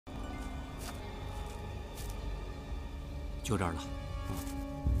就这儿了。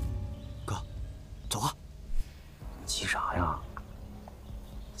哥，走啊！急啥呀？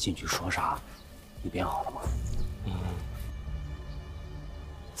进去说啥？你编好了吗？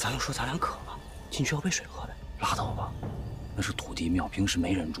咱就说咱俩渴了，进去要杯水喝呗。拉倒吧，那是土地庙，平时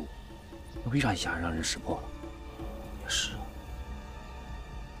没人住，那为啥一下让人识破了？也是。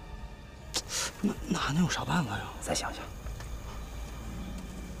那还能有啥办法呀？再想想。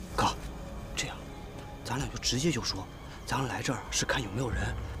哥，这样，咱俩就直接就说，咱俩来这儿是看有没有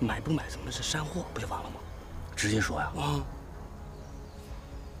人，买不买咱们是山货，不就完了吗？直接说呀。啊。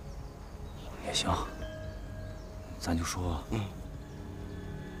也行。咱就说，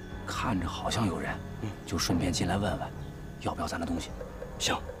看着好像有人，就顺便进来问问，要不要咱的东西。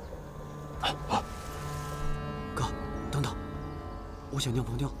行。好。哥，等等，我想尿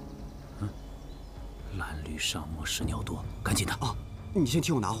泡尿。蓝驴上磨屎尿多，赶紧的啊！你先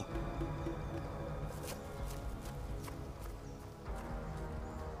替我拿会儿。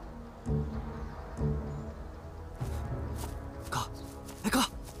哥，哎哥，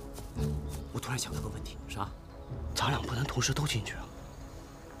我突然想到个问题。啥？咱俩不能同时都进去啊。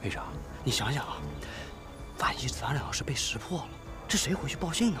为啥？你想想啊，万一咱俩要是被识破了，这谁回去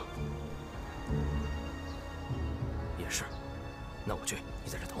报信呢？也是。那我去，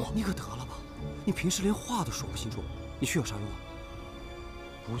你在这等我。你可得了吧！你平时连话都说不清楚，你去有啥用啊？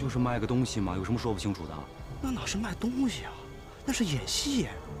不就是卖个东西吗？有什么说不清楚的？那哪是卖东西啊？那是演戏，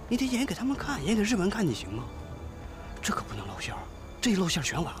你得演给他们看，演给日本人看，你行吗？这可不能露馅儿，这一露馅儿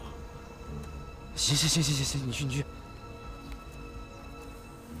全完了。行，你去。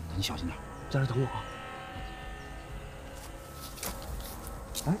你小心点，在这等我啊。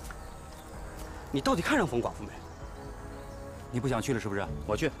哎，你到底看上冯寡妇没？你不想去了是不是？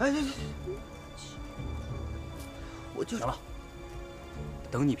我去。哎，我就行了。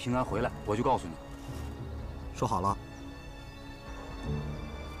等你平安回来，我就告诉你。说好了。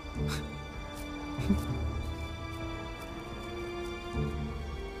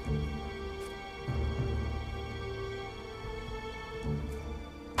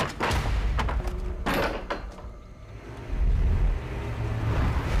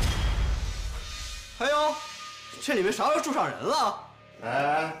哎呦，这里面啥时候住上人了？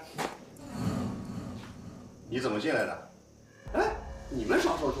哎，你怎么进来的？哎，你们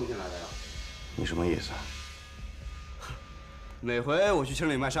啥时候住进来的呀？你什么意思？每回我去村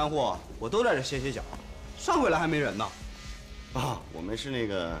里卖山货，我都在这歇歇脚。上回来还没人呢。啊，我们是那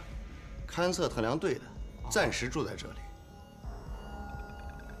个勘测测量队的，暂时住在这里。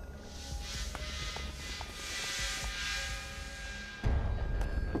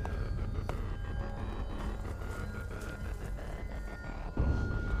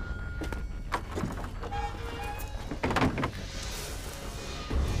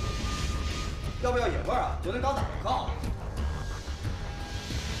要不要野味啊？昨天刚打的告。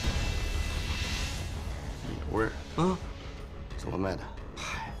野味儿啊？怎么卖的？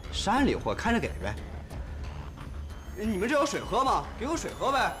嗨，山里货看着给呗。你们这有水喝吗？给我水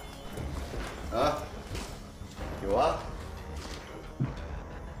喝呗。啊？有啊。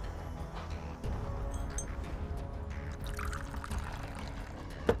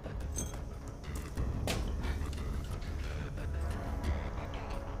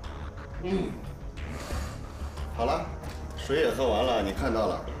好了，水也喝完了，你看到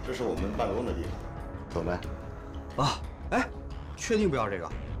了，这是我们办公的地方，走呗。啊，哎，确定不要这个？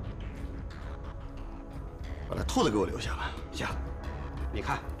把那兔子给我留下了。行，你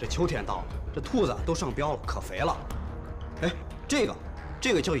看这秋天到了，这兔子都上膘了，可肥了。哎，这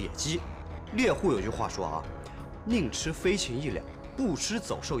个叫野鸡。猎户有句话说啊，宁吃飞禽1两，不吃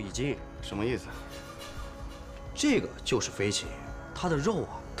走兽1斤。什么意思？这个就是飞禽，它的肉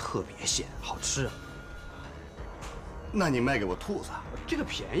啊特别鲜，好吃。那你卖给我兔子？这个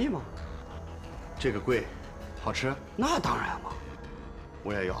便宜吗？这个贵，好吃？那当然了。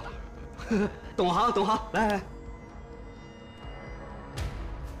我也要了。懂行懂行，来，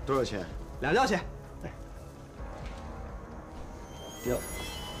多少钱？2吊钱。来，哟。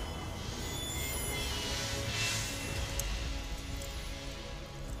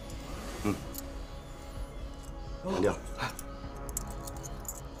2吊。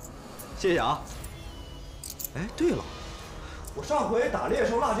谢谢啊。哎，对了，我上回打猎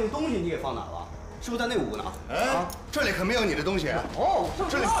时候落这个东西，你给放哪了？是不是在那屋呢？哎，这里可没有你的东西。哦，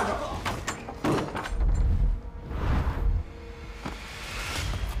这里落着。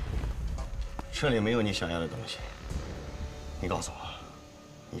这里没有你想要的东西。你告诉我，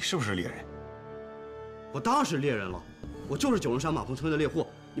你是不是猎人？我当然是猎人了，我就是九龙山马棚村的猎户。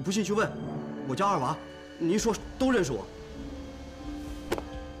你不信去问，我叫二娃，你一说都认识我。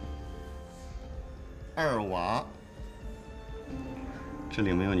二娃，这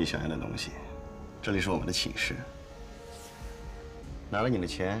里没有你想要的东西，这里是我们的寝室。拿了你的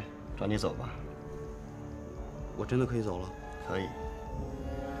钱，抓你走吧。我真的可以走了？可以，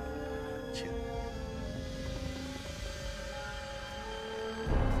请。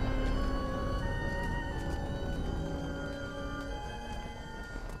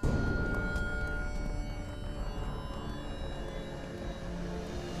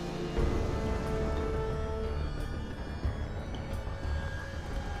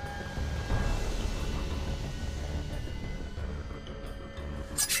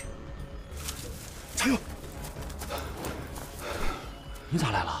陈勇，你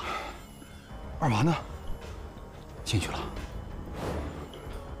咋来了？二娃呢？进去了。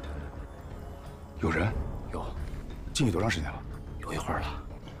有人？有。进去多长时间了？有一会儿了。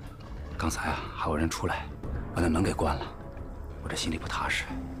刚才啊，还有人出来，把那门给关了。我这心里不踏实，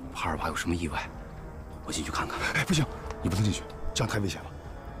怕二娃有什么意外。我进去看看。哎，不行，你不能进去，这样太危险了。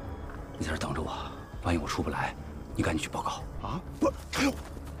你在这等着我，万一我出不来，你赶紧去报告。啊？不，陈勇，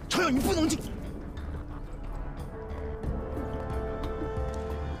陈勇，你不能进。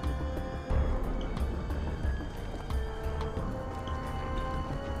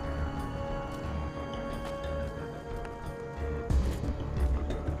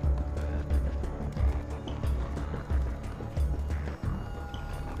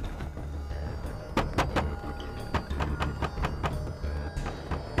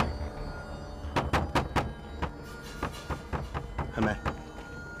还没。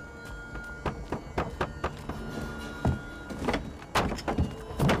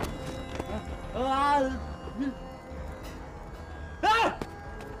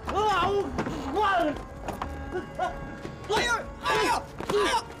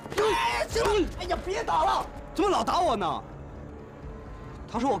哎呀，别打了！怎么老打我呢？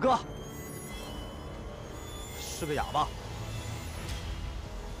他是我哥，是个哑巴。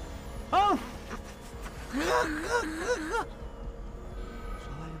啊！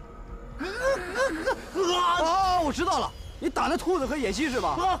哦，我知道了，你打那兔子和野鸡是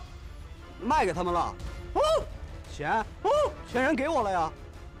吧？卖给他们了。钱？钱人给我了呀。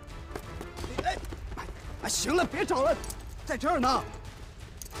哎，行了，别找了，在这儿呢。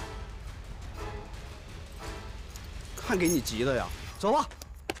看给你急的呀，走吧。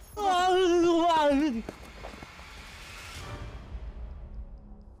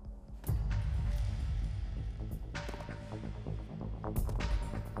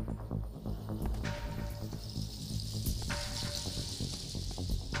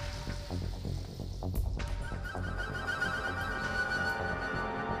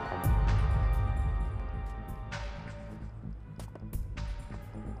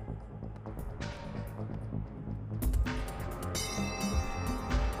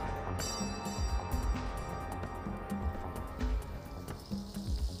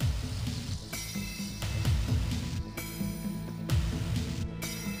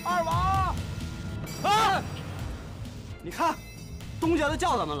二娃，啊！你看，东家都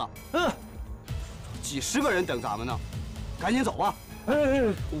叫咱们了，几十个人等咱们呢，赶紧走吧。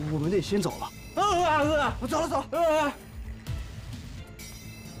我们得先走了。我走了，走了。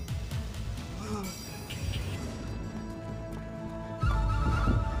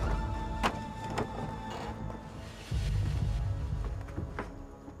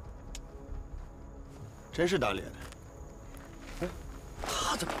真是打脸的。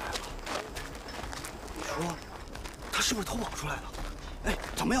他怎么来了？你说，他是不是偷跑出来了？哎，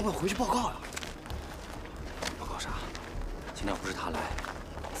咱们要不要回去报告呀？报告啥？今天要不是他来，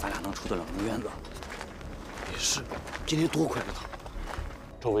咱俩能出得了那院子？也是，今天多亏了他。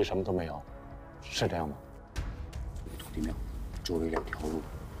周围什么都没有，是这样吗？土地庙周围2条路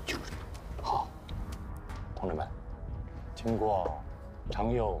就是这个。好，同志们，经过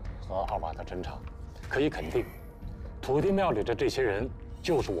常佑和二娃的侦查，可以肯定，土地庙里的这些人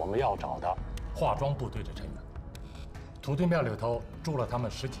就是我们要找的化妆部队的成员。土地庙里头住了他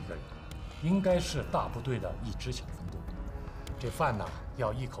们10几个人，应该是大部队的一支小分队。这饭呢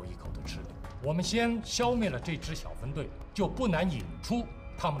要一口一口的吃。我们先消灭了这支小分队，就不难引出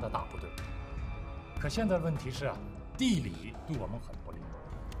他们的大部队。可现在问题是啊，地理对我们很不利。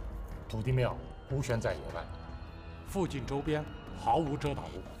土地庙孤悬在野外，附近周边毫无遮挡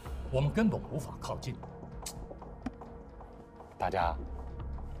物，我们根本无法靠近。大家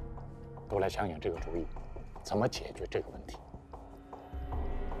都来想想这个主意，怎么解决这个问题？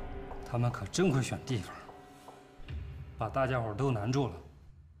他们可真会选地方，把大家伙都难住了。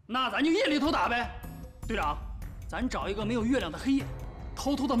那咱就夜里头打呗，队长，咱找一个没有月亮的黑夜，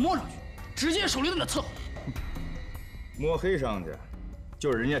偷偷的摸上去，直接手榴弹的伺候。摸黑上去，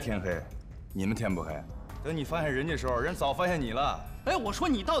就是人家天黑，你们天不黑。等你发现人家的时候，人早发现你了。哎，我说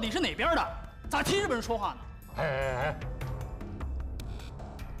你到底是哪边的？咋替日本人说话呢？哎，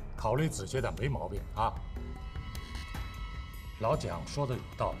考虑仔细点没毛病啊。老蒋说的有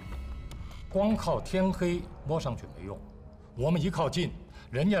道理，光靠天黑摸上去没用，我们一靠近，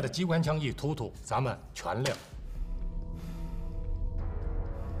人家的机关枪一突突，咱们全亮。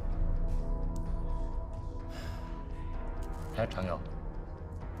哎，常友，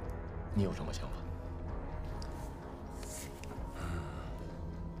你有什么想法？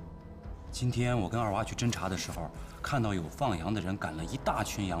今天我跟二娃去侦查的时候，看到有放羊的人赶了一大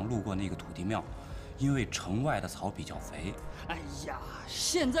群羊路过那个土地庙，因为城外的草比较肥。哎呀，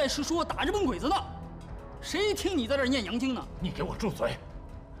现在是说打日本鬼子呢，谁听你在这儿念洋经呢？你给我住嘴！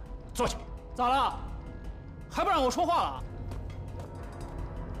坐下。咋了？还不让我说话了？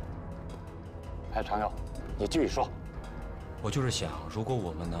哎，常友，你继续说。我就是想，如果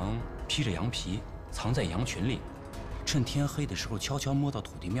我们能披着羊皮，藏在羊群里，趁天黑的时候悄悄摸到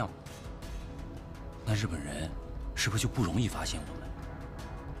土地庙，那日本人是不是就不容易发现我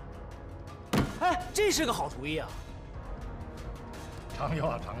们？哎，这是个好主意啊！常友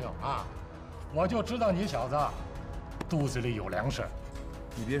啊，常友啊，我就知道你小子肚子里有粮食。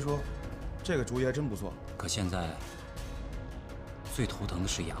你别说，这个主意还真不错。可现在最头疼的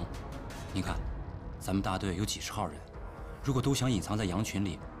是羊。你看，咱们大队有几十号人，如果都想隐藏在羊群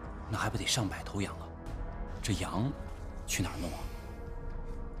里，那还不得上百头羊啊？这羊去哪儿弄啊？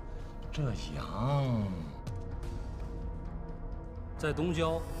这羊在东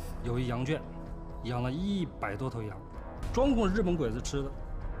郊有一羊圈，养了100多头羊，专供日本鬼子吃的。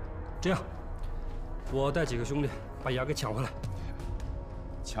这样，我带几个兄弟把羊给抢回来。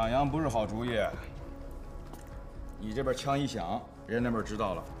抢羊不是好主意。你这边枪一响，人家那边知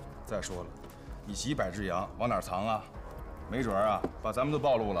道了。再说了，你几百只羊往哪儿藏啊？没准啊，把咱们都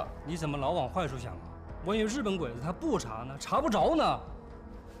暴露了。你怎么老往坏处想啊？万一日本鬼子他不查呢？查不着呢？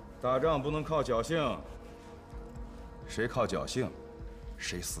打仗不能靠侥幸，谁靠侥幸，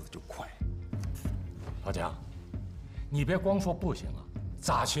谁死的就快。老蒋，你别光说不行啊，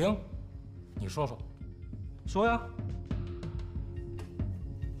咋行？你说说。说呀。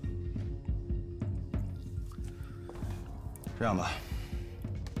这样吧，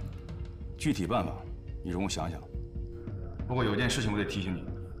具体办法你容我想想。不过有件事情我得提醒你，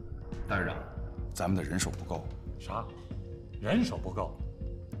大队长，咱们的人手不够。啥？人手不够？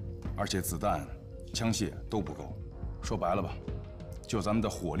而且子弹、枪械都不够。说白了吧，就咱们的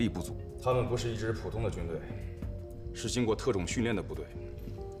火力不足。他们不是一支普通的军队，是经过特种训练的部队。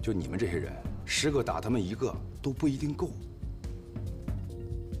就你们这些人，10个打他们1个都不一定够。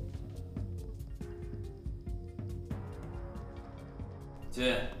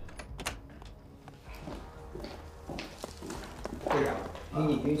进。队长，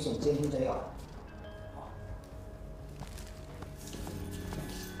给你运送监听摘要。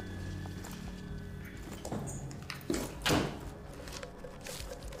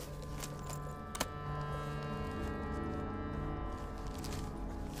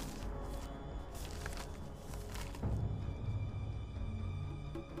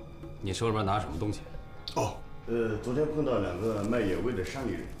你手里边拿什么东西？哦，昨天碰到2个卖野味的山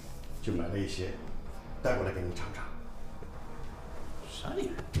里人，就买了一些，带过来给你尝尝。山里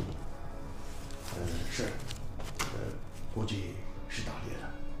人？是，估计是打猎的。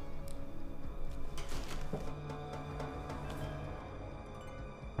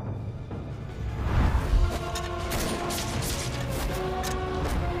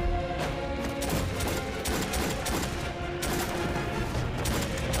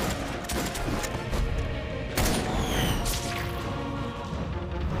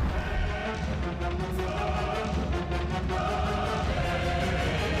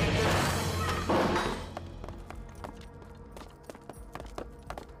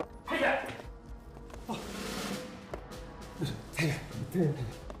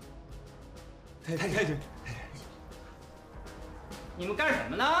太君，你们干什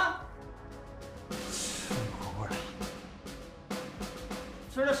么呢？吃火锅的。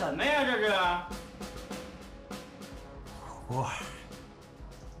吃的什么呀？这是？火锅。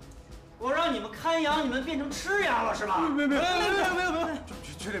我让你们看羊，你们变成吃羊了是吧？没有，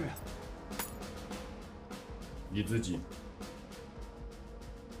绝对没有。你自己。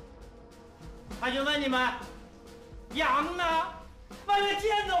他就问你们，羊呢？外面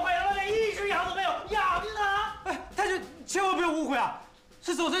天都黑了，外面1只羊都没有，羊呢？哎，太君，千万不要误会啊！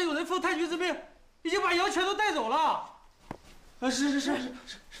是手下有人奉太君之命，已经把羊全都带走了。是。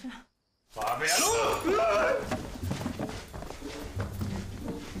发别路。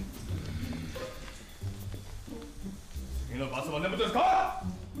听了把死往那边对看。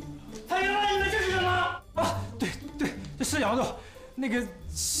太君问你们这是什么？这是杨总，那个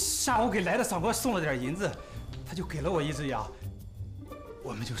下午给来的赏官送了点银子，他就给了我一只羊，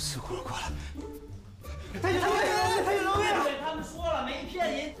我们就吃火锅了。太君，他们说了没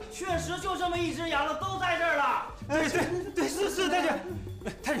骗人，确实就这么一只羊了，都在这儿了。对，是太君。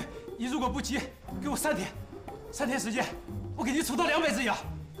太君，你如果不急，给我3天时间，我给你出到200只羊，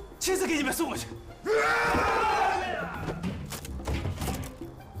亲自给你们送过去。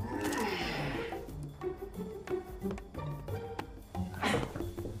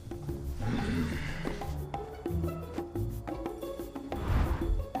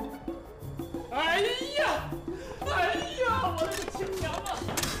我的个亲娘啊！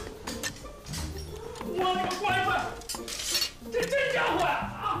我的个乖乖，这真家伙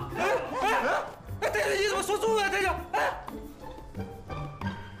呀！太君，你怎么说中文啊？太君，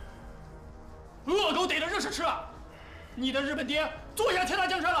恶狗逮着热食吃啊！你的日本爹坐下天大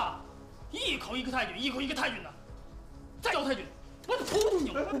江山了，一口一个太君，一口一个太君的，再叫太君，我得突突你！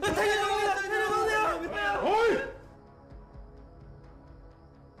太君，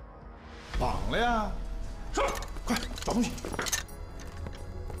绑了呀！是，快找东西。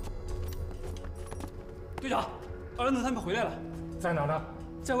队长，二人他们回来了，在哪呢？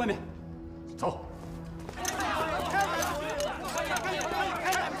在外面。走。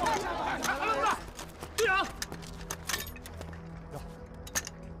队长，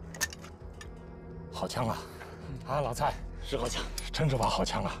好枪啊！啊，老蔡，是好枪，真是把好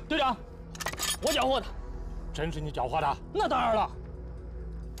枪啊！队长，我缴获的。真是你缴获的？那当然了。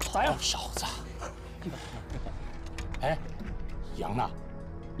来呀，小子！哎，羊呢？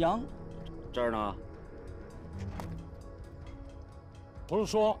羊，这儿呢。不是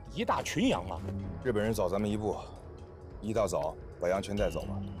说一大群羊吗？日本人早咱们一步，一大早把羊全带走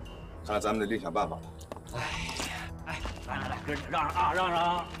了，看来咱们得另想办法了。来，哥几个让让啊，让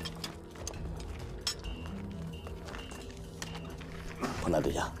让！彭大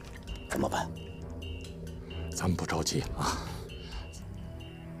队长，怎么办？咱们不着急啊，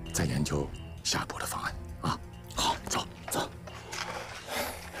再研究下一步的方案啊。好，走。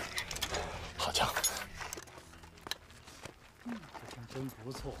好枪。这枪真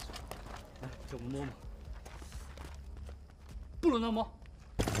不错，来，这我摸摸。不能那么。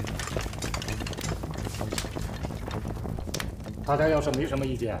大家要是没什么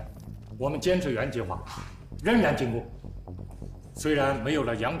意见，我们坚持原计划，仍然进攻。虽然没有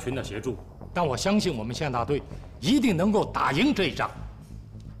了羊群的协助，但我相信我们县大队一定能够打赢这一仗。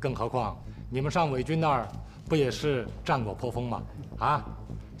更何况你们上伪军那儿不也是战果颇丰吗？啊，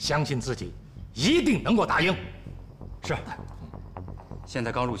相信自己一定能够打赢。是。现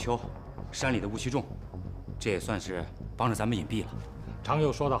在刚入秋，山里的雾气重，这也算是帮着咱们隐蔽了。常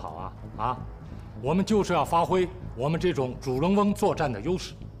友说得好啊，我们就是要发挥我们这种主人翁作战的优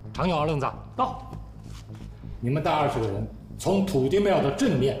势。常友二愣子到，你们带20个人从土地庙的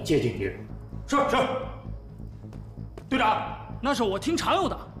正面接近敌人。是。队长，那是我听常佑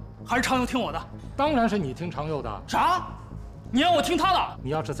的，还是常佑听我的？当然是你听常佑的。啥？你让我听他的？你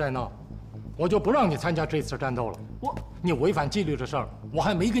要是再闹，我就不让你参加这次战斗了。你违反纪律的事儿，我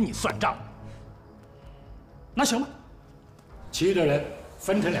还没跟你算账。那行吧。其余的人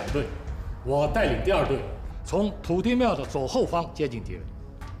分成2队，我带领第2队从土地庙的左后方接近敌人。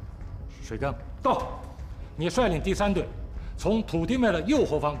水缸到，你率领第3队从土地庙的右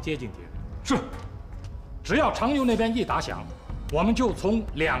后方接近敌人。是。只要常佑那边一打响，我们就从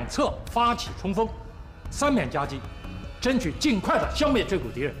2侧发起冲锋，3面夹击，争取尽快的消灭这股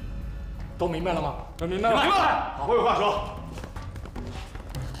敌人。都明白了吗？都明白了。明白了。我有话说。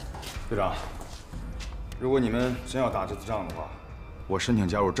队长，如果你们真要打这次仗的话，我申请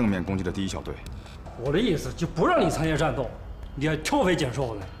加入正面攻击的第1小队。我的意思就不让你参加战斗，你还挑肥拣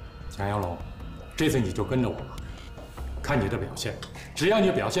瘦的。蒋耀龙，这次你就跟着我吧，看你的表现，只要你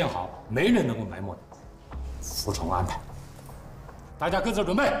表现好，没人能够埋没你。服从安排。大家各自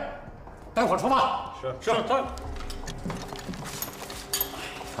准备，待会儿出发。是。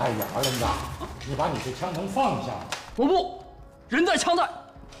哎呀，二愣子，你把你这枪能放下吗？我不，人在枪在。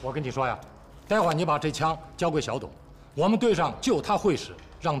我跟你说呀，待会儿你把这枪交给小董，我们队上就他会使，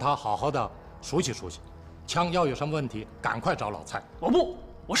让他好好的熟悉熟悉。枪要有什么问题，赶快找老蔡。我不，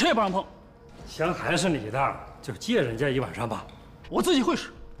我谁也不让碰。枪还是你的，就借人家1晚上吧。我自己会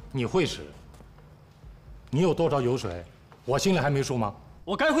使。你会使？你有多少油水，我心里还没数吗？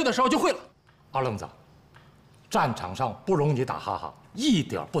我该会的时候就会了。二愣子，战场上不容你打哈哈，一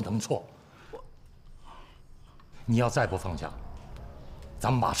点不能错。你要再不放下，咱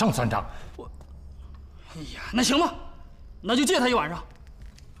们马上算账。哎呀，那行吧，那就借他1晚上，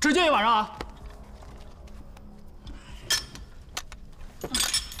只借1晚上啊。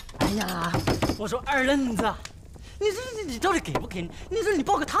哎呀，我说二愣子，你到底给不给？你说你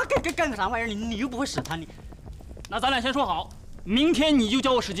报个他干个啥玩意儿？你又不会使他，你。那咱俩先说好，明天你就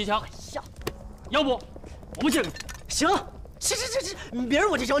教我使机枪。呀，要不我们接着。行，这，明儿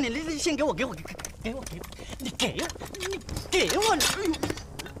我就教你。你先给我，你给我，哎呦，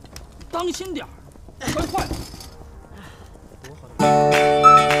当心点儿，快快。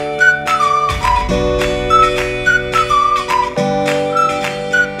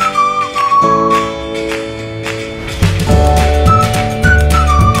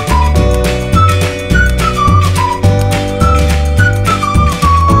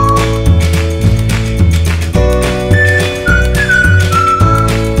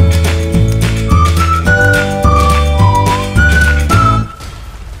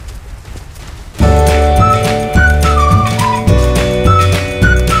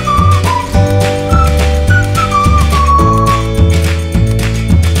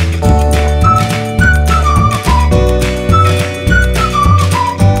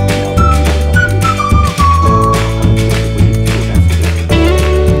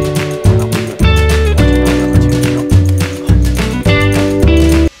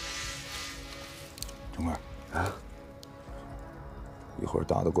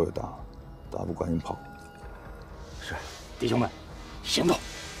打得过就打，打不过赶紧跑。是，弟兄们，行动！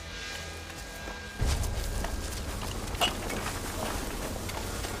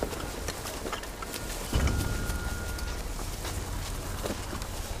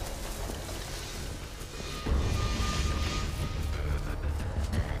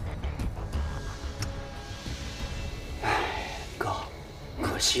哥，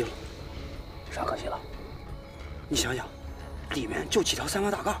可惜了。啥可惜了？你想想，里面就几条3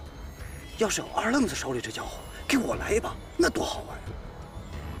万大杠，要是有二愣子手里这家伙，给我来一把，那多好玩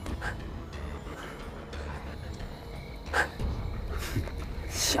呀！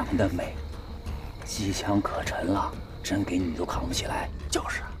想得美，机枪可沉了，真给你都扛不起来。就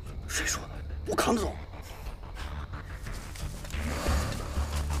是啊，谁说的？我扛得走。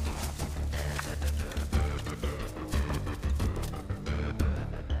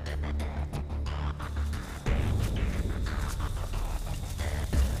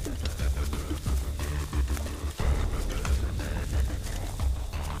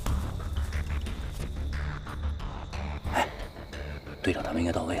队长他们应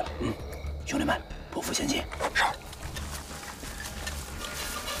该到位了。兄弟们，匍匐前进。是。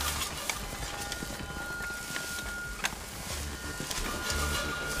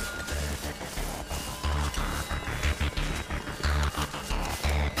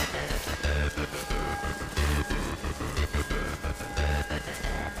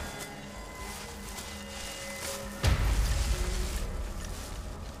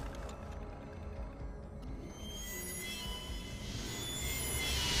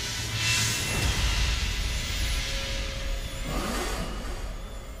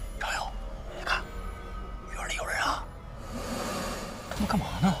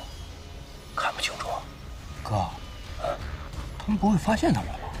不会发现他们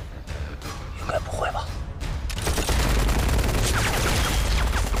了吧？应该不会吧。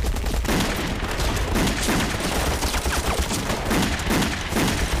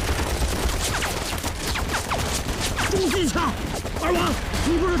中机枪，二王，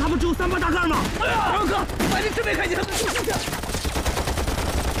你不是他们只有3把大杠吗？哎呀，二哥，百里真没看见他们中机枪。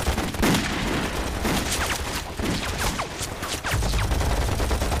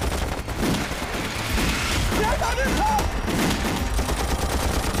别打这场！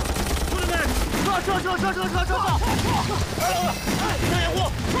撤！二老子，哎，大掩护！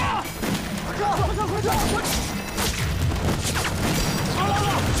快撤！二老子，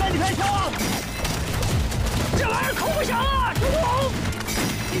带你开枪！这玩意儿口不响啊，中龙！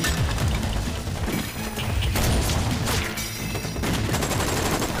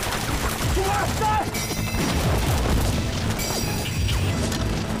中二3！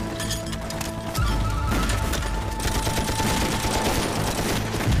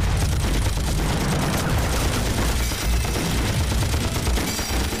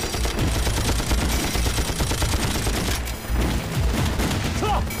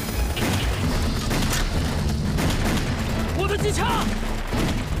机枪！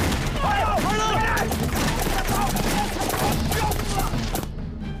哎呀，二愣！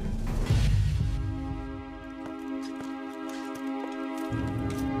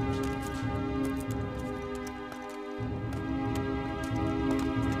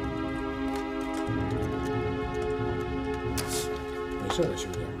没事的，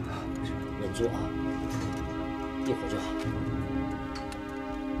兄弟，稳住啊，一会儿就好。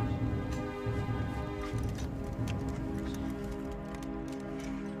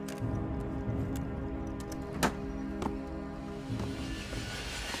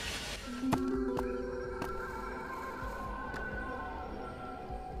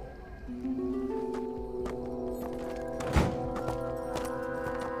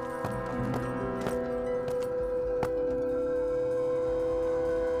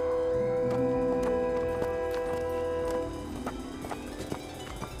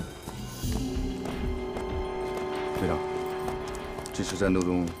次战斗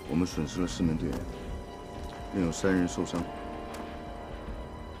中，我们损失了4名队员，另有3人受伤。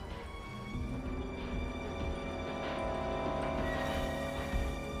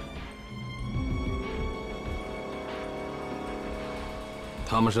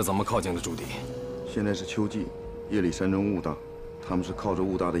他们是怎么靠近的驻地？现在是秋季，夜里山中雾大，他们是靠着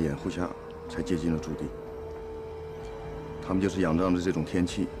雾大的掩护下才接近了驻地。他们就是仰仗着这种天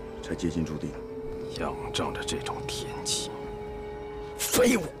气才接近驻地的。仰仗着这种天气，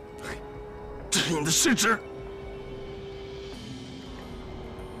废物！这是你的失职。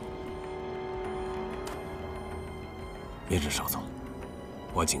明日稍早，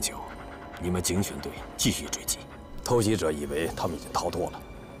我请求你们警选队继续追击。偷袭者以为他们已经逃脱了，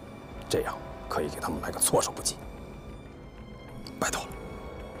这样可以给他们来个措手不及。拜托了。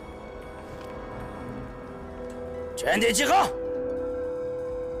全体集合！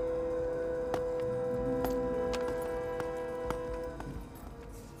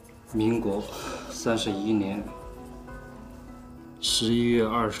民国31年11月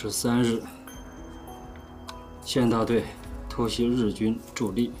23日，县大队偷袭日军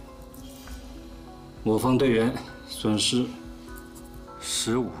驻地，我方队员损失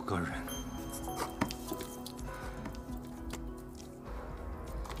15个人。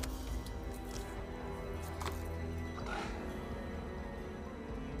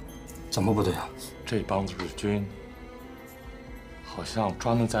怎么不对啊？这帮子日军好像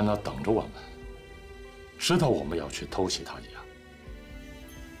专门在那等着我们，知道我们要去偷袭他一样。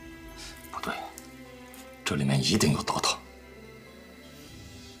不对，这里面一定有倒腾。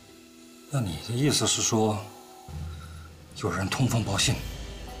那你的意思是说，有人通风报信？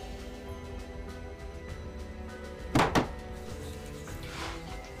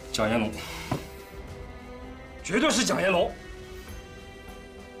蒋延龙，绝对是蒋延龙。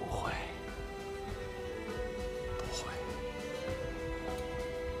不会，不会。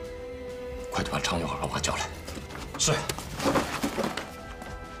快点把常有好让他叫来。是。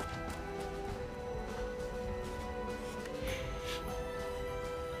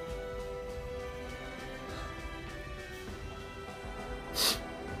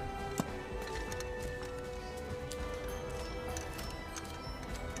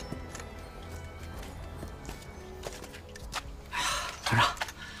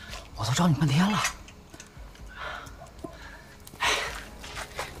找你半天了。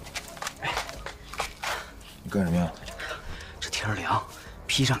你干什么呀？这天儿凉，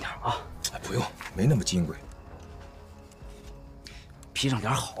披上点啊。哎，不用，没那么金贵。披上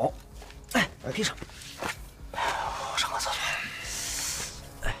点好。哎，披上。我上个厕所。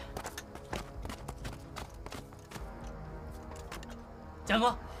哎，蒋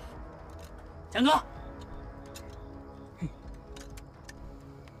哥，蒋哥。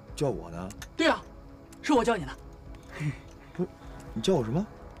叫我呢？对呀，是我叫你的。不是，你叫我什么？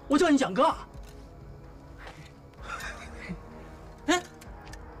我叫你蒋哥。哎，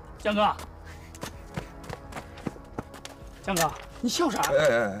蒋哥，蒋哥，你笑啥？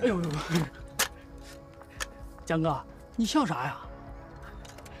哎呦呦！蒋哥，你笑啥呀？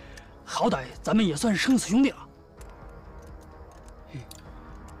好歹咱们也算是生死兄弟了。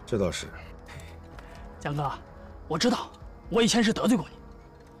这倒是。蒋哥，我知道我以前是得罪过你。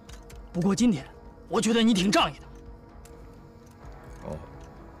不过今天，我觉得你挺仗义的。哦，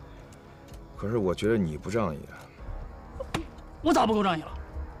可是我觉得你不仗义啊。我咋不够仗义了？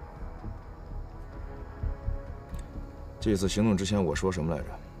这次行动之前我说什么来着？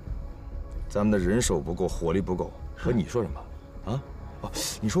咱们的人手不够，火力不够。可你说什么？啊？哦，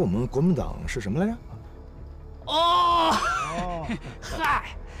你说我们国民党是什么来着？哦，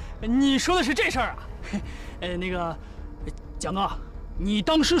嗨，你说的是这事儿啊？那个，蒋哥。你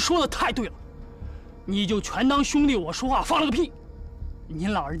当时说的太对了，你就全当兄弟我说话放了个屁。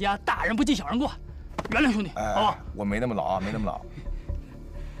您老人家大人不计小人过，原谅兄弟，好吧？我没那么老啊，没那么老。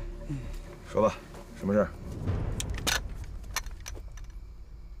说吧，什么事儿？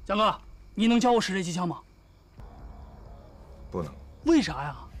蒋哥，你能教我使这机枪吗？不能。为啥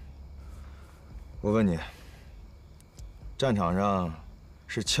呀？我问你，战场上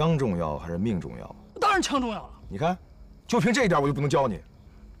是枪重要还是命重要？当然枪重要了。你看。就凭这一点，我就不能教你。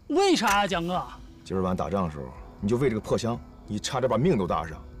为啥呀，蒋哥？今儿晚打仗的时候，你就为这个破枪，你差点把命都搭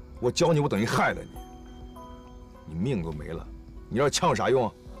上。我教你，我等于害了你。你命都没了，你要枪有啥用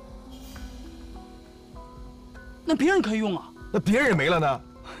啊？那别人可以用啊。那别人也没了呢？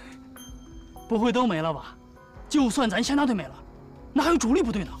不会都没了吧？就算咱县大队没了，那还有主力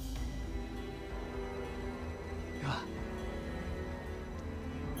部队呢。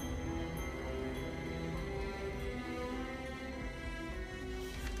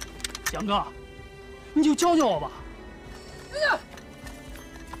蒋哥，你就教教我吧。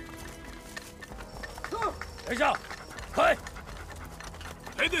台上，开！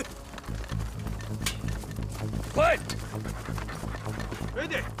雷队，快！雷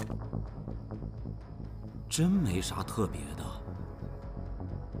队，真没啥特别的。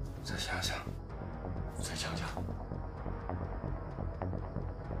再想想，再想想。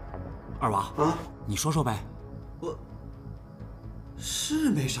二娃啊，你说说呗。我是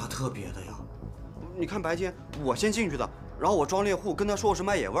没啥特别的呀。你看白天我先进去的，然后我装猎户跟他说我是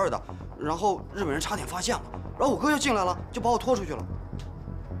卖野味的，然后日本人差点发现了，然后我哥就进来了，就把我拖出去了。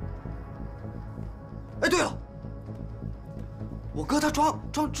哎，对了，我哥他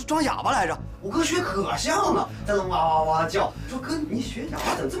装哑巴来着，我哥学可像了，在那哇哇哇叫。说哥，你学哑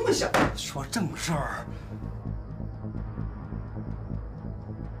巴怎么这么像？说正事儿。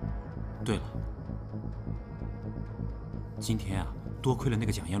对了，今天啊，多亏了那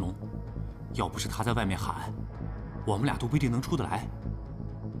个蒋延龙，要不是他在外面喊，我们俩都不一定能出得来。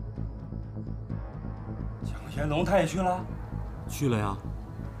蒋延龙他也去了？去了呀。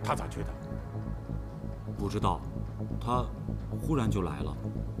他咋去的？不知道，他忽然就来了，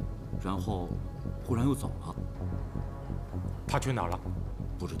然后忽然又走了。他去哪儿了？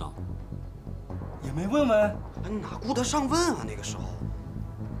不知道。也没问问？哪顾得上问啊？那个时候。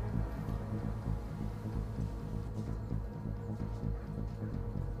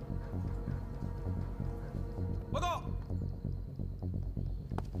报告，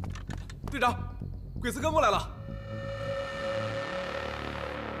队长，鬼子跟过来了。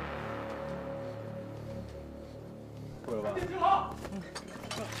过来吧。集合！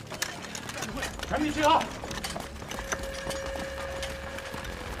全体集合！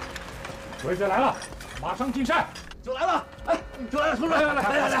鬼子来了，马上进山。就来了，哎，就来了，同志们，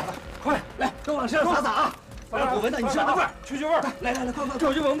来，快来，都往身上撒啊！把古文的，你吃的饭，去味儿。来，快，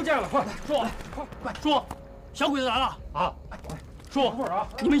手机文不见了，快，叔，快，叔，小鬼子来了啊！叔，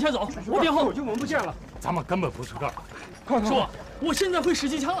你们先走，我殿后。手机文不见了，咱们根本不是这儿。快，叔，我现在会使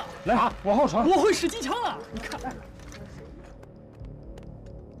机枪了。来啊，往后传。我会使机枪了，你看。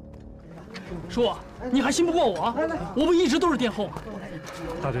叔，你还信不过我？我不一直都是殿后吗？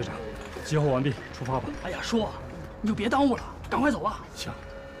大队长，集合完毕，出发吧。哎呀，叔，你就别耽误了，赶快走吧。行，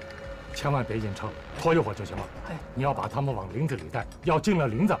千万别硬撑，拖一会儿就行了。哎，你要把他们往林子里带，要进了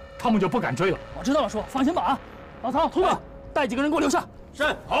林子，他们就不敢追了。我知道了，叔，放心吧啊。老曹、秃子，带几个人给我留下。是，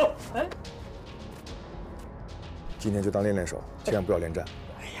好。哎，今天就当练手，千万不要恋战。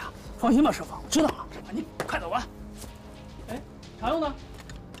哎呀，放心吧，师傅，我知道了。你快走吧。哎，常佑呢？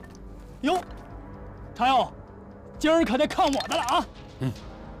哟，常佑，今儿可得看我的了啊！嗯，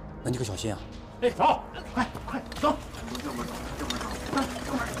那你可小心啊。哎，走，快走。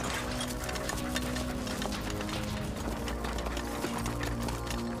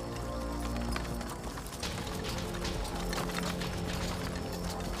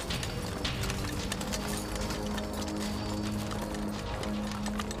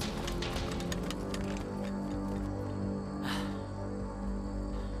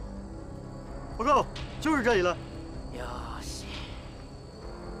报告，就是这里了。哟西，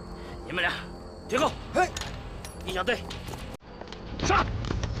你们俩提高，嘿，一小队，上！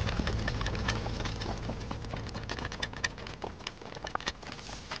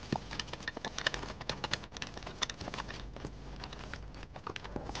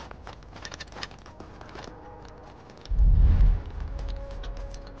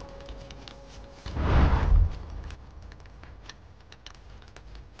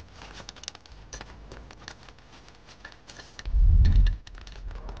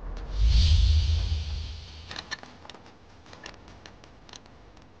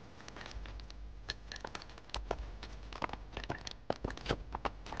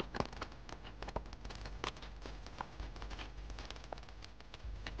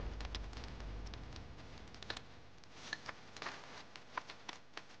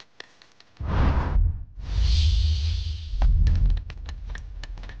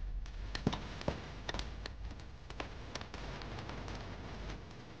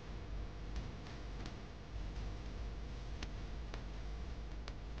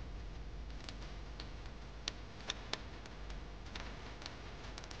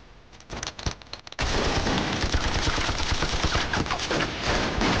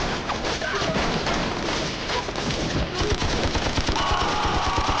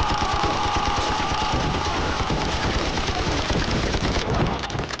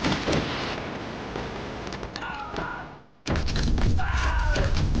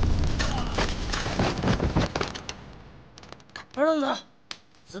二愣子，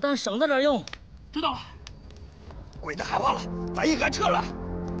子弹省着点用。知道了。鬼子害怕了，咱也该撤了。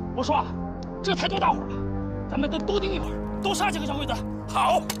我说，这太多大伙了，咱们得多盯一会儿，多杀几个小鬼子。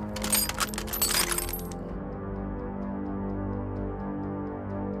好。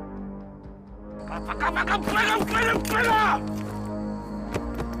快了！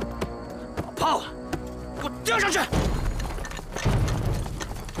把炮啊，给我吊上去！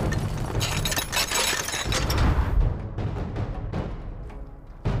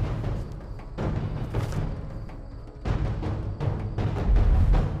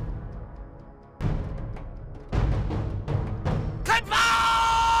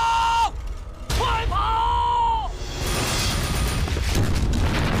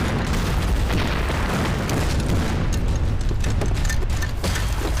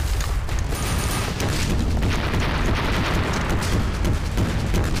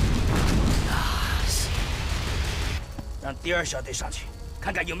 第二小队上去，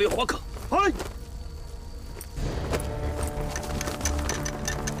看看有没有活口。嗨！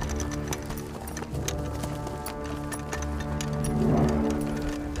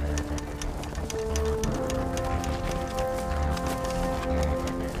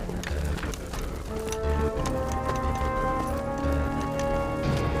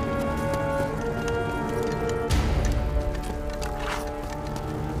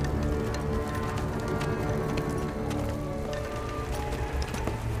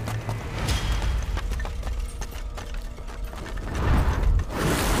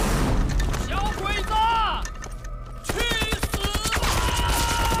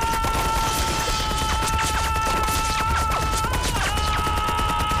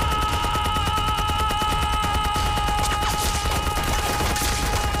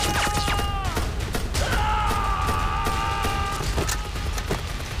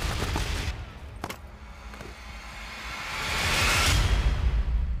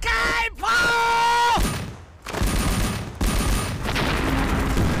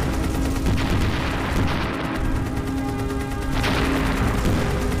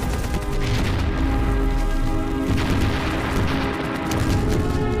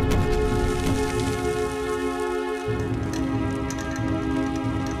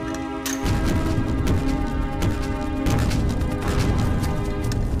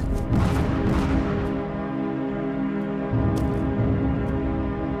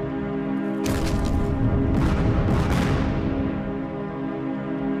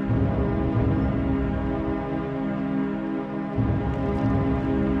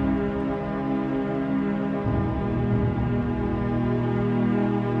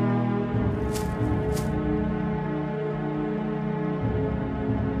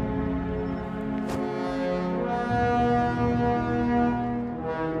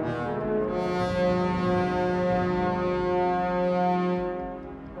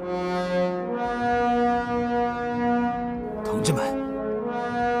同志们，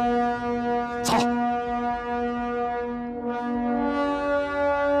走！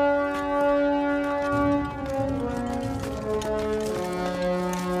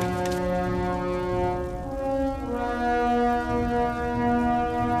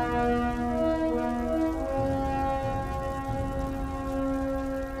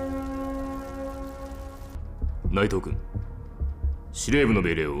内藤君、司令部の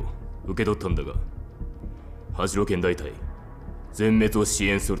命令を受け取ったんだが、八路県大隊全滅を支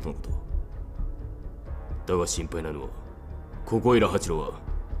援するとのこと。だが心配なのは、ここいら八路は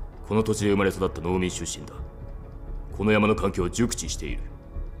この土地で生まれ育った農民出身だ。この山の環境を熟知している。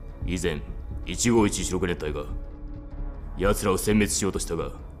以前、151四六連隊が奴らを殲滅しようとした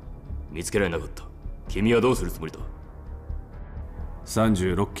が、見つけられなかった。君はどうするつもりだ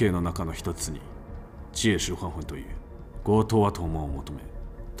？36系の中の一つに知恵主犯という強盗は友を求め、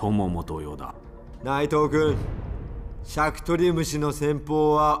友も同様だ。内藤君、シャクトリムシの戦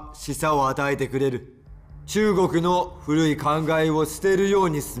法は示唆を与えてくれる。中国の古い考えを捨てるよう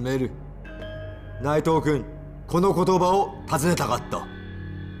に進める。内藤君、この言葉を尋ねたかった。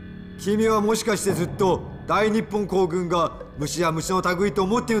君はもしかしてずっと大日本皇軍が虫や虫の類と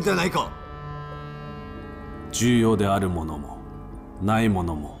思っているんじゃないか。重要であるものもないも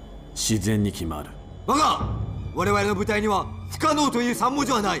のも自然に決まる。我が我々の部隊には不可能という3文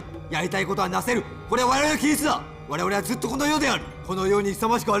字はない。やりたいことはなせる。これは我々の規律だ。我々はずっとこの世である。この世に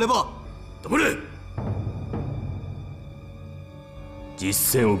勇ましくあれば。黙れ。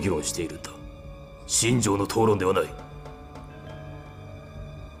実践を議論しているんだ。心情の討論ではない。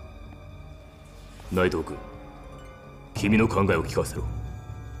内藤君、君の考えを聞かせろ。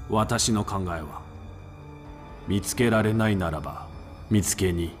私の考えは、見つけられないならば見つ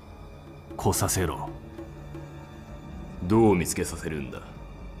けに来させろ。どう見つけさせるんだ？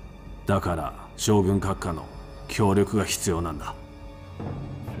だから将軍閣下の協力が必要なんだ。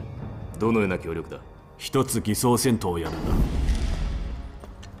どのような協力だ？一つ偽装戦闘をやるんだ。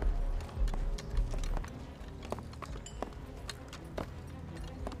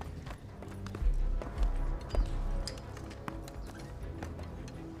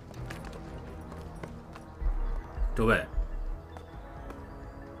诸位，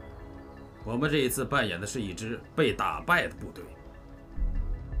我们这一次扮演的是一支被打败的部队。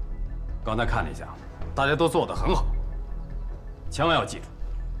刚才看了一下，大家都做得很好，千万要记住，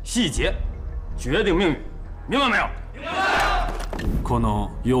细节决定命运，明白没有？明白。この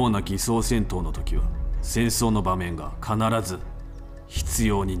ような偽装戦闘の時は、戦争の場面が必ず必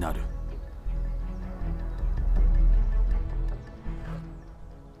要になる。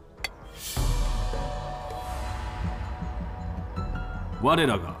我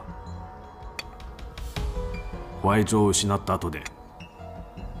らが怀城を失った後で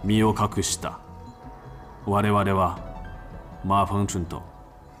身を隠した我々は马鹏春と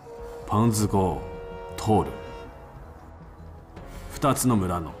彭子湖を通る。2つの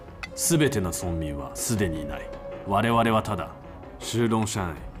村の全ての村民はすでにいない。我々はただ修論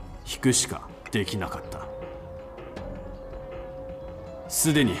山へ引くしかできなかった。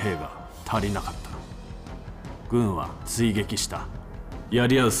すでに兵が足りなかった。軍は追撃した。や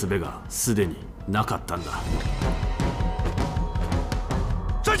り合う術がすでになかったんだ。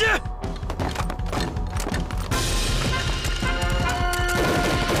上去！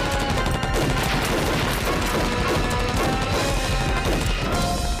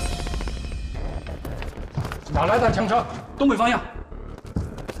哪来的枪声？东北方向。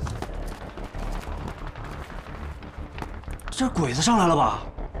这鬼子上来了吧？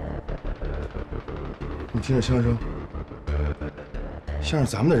你听着枪声，像是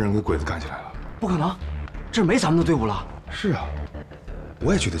咱们的人给鬼子干起来了。不可能，这没咱们的队伍了。是啊，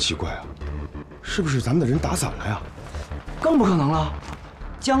我也觉得奇怪啊，是不是咱们的人打散了呀？更不可能了，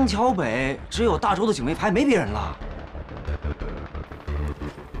江桥北只有大周的警卫排，没别人了。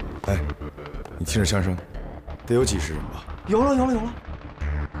哎，你听着枪声，得有几十人吧？有了。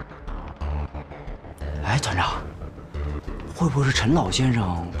哎，团长，会不会是陈老先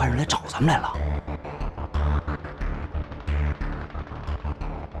生派人来找咱们来了？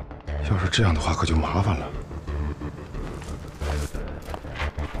要是这样的话，可就麻烦了。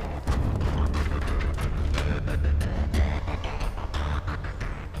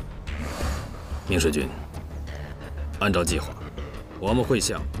明世军，按照计划，我们会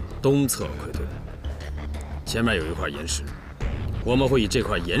向东侧溃退。前面有一块岩石，我们会以这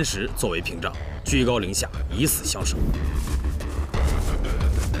块岩石作为屏障，居高临下，以死相守。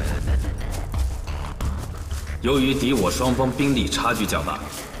由于敌我双方兵力差距较大，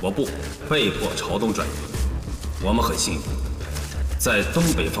我部被迫朝东转移。我们很幸运，在东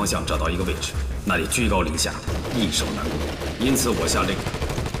北方向找到一个位置，那里居高临下，易守难攻。因此，我下令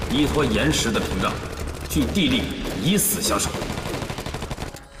依托岩石的屏障，据地利以死相守。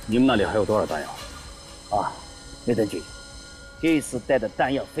你们那里还有多少弹药？啊，内藤君，这次带的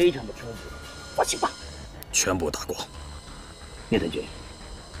弹药非常的充足，放心吧。全部打光。内藤君，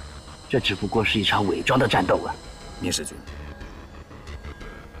这只不过是一场伪装的战斗啊。明世军，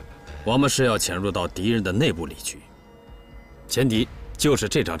我们是要潜入到敌人的内部里去，前提就是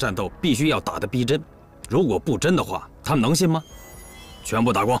这场战斗必须要打得逼真。如果不真的话，他们能信吗？全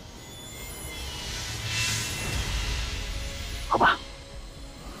部打光。好吧。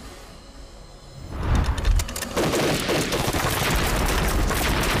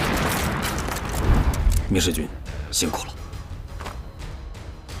明世军，辛苦了。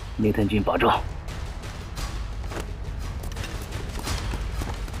内藤君保重。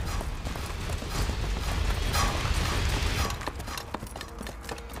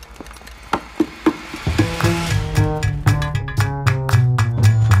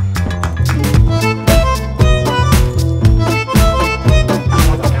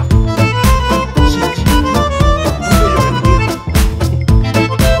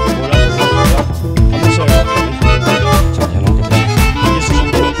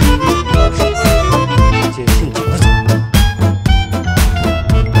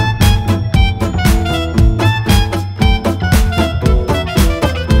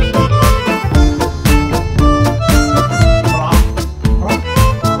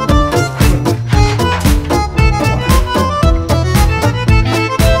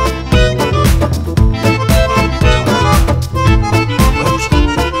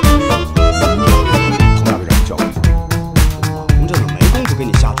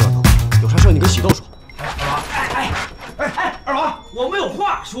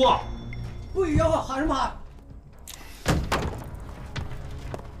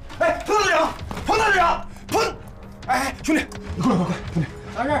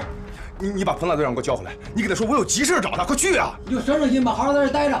你把彭大队长给我叫回来，你给他说我有急事找他，快去啊！你就省省心吧，好好在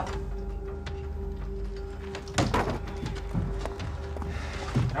这待着。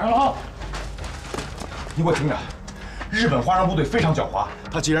来了，你给我听着，日本华商部队非常狡猾，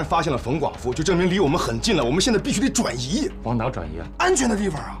他既然发现了冯广福，就证明离我们很近了。我们现在必须得转移。往哪转移啊？安全的地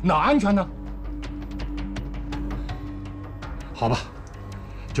方啊。哪安全呢？好吧，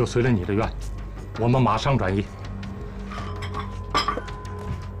就随了你的愿，我们马上转移。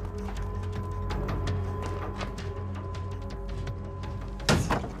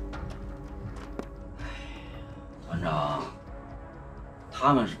团长，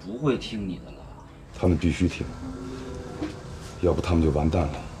他们是不会听你的了。他们必须听，要不他们就完蛋了。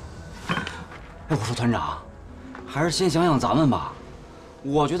哎，我说团长，还是先想想咱们吧。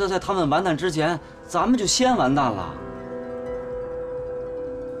我觉得在他们完蛋之前，咱们就先完蛋了。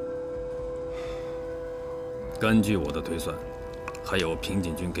根据我的推算，还有平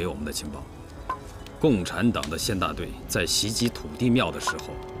井军给我们的情报，共产党的县大队在袭击土地庙的时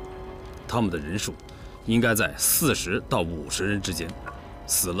候，他们的人数应该在40到50人之间，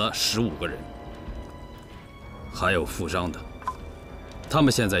死了15个人，还有负伤的。他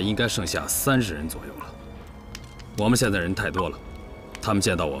们现在应该剩下30人左右了。我们现在人太多了，他们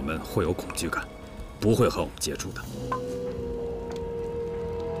见到我们会有恐惧感，不会和我们接触的。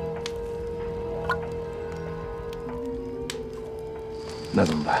那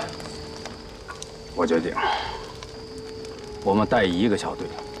怎么办？我决定，我们带1个小队，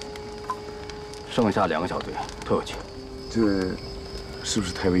剩下2个小队退回去。这是不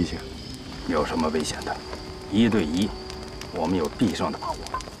是太危险？有什么危险的？1对1，我们有必胜的把握。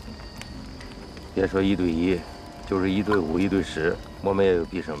别说1对1，就是1对5、1对10，我们也有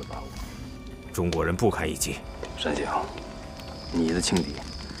必胜的把握。中国人不堪一击。山行，你的轻敌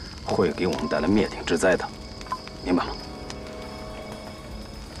会给我们带来灭顶之灾的，明白吗？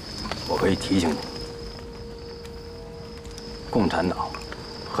我可以提醒你，共产党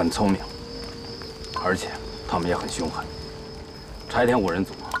很聪明，而且他们也很凶狠。柴田5人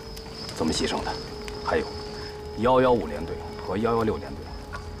组怎么牺牲的？还有115联队和116联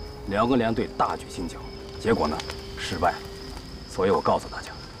队，2个联队大举进剿，结果呢失败了。所以我告诉大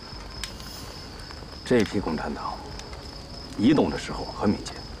家，这批共产党移动的时候很敏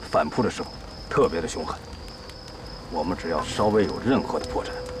捷，反扑的时候特别的凶狠。我们只要稍微有任何的破绽，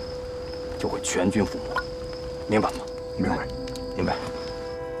就会全军覆没，明白吗？明白，明白。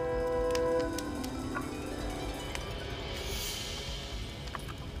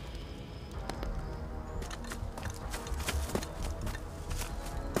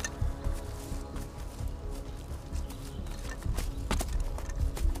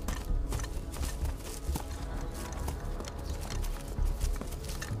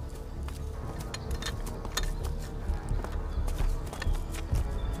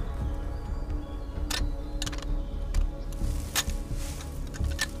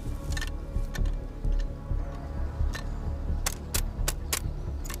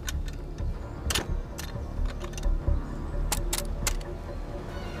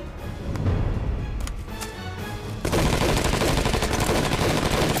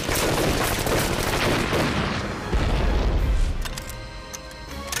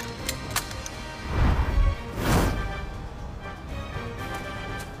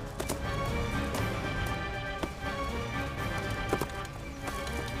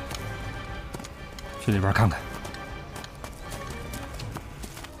去里边看看。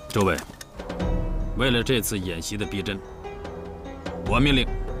诸位，为了这次演习的逼真，我命令，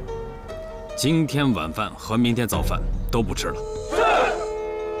今天晚饭和明天早饭都不吃了。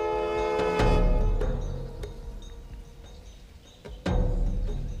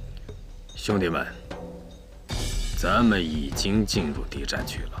兄弟们，咱们已经进入敌占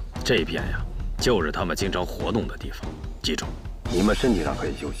区了，这片呀，就是他们经常活动的地方。记住，你们身体上可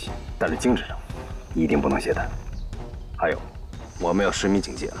以休息，但是精神上一定不能懈怠。还有，我们要实名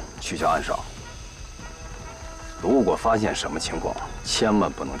警戒，取消暗哨。如果发现什么情况，千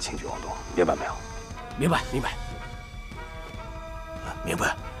万不能轻举妄动，明白没有？明白，明白，明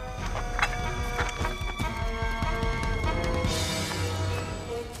白。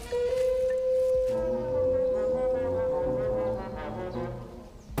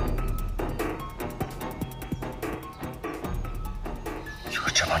有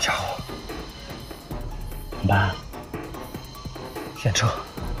这帮家伙，怎么办？先撤。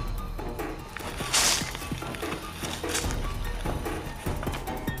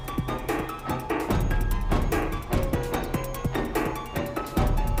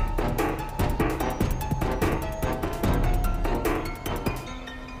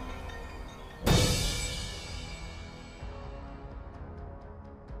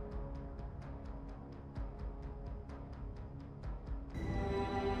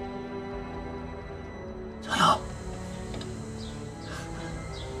小姚，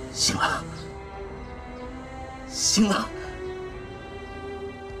醒了，醒了，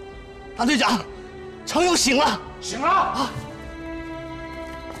大队长，程勇醒了，醒了啊！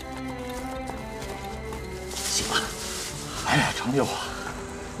醒了。哎呀，程勇啊，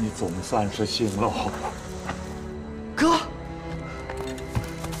你总算是醒了。哥，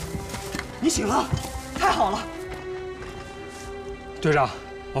你醒了，太好了。队长，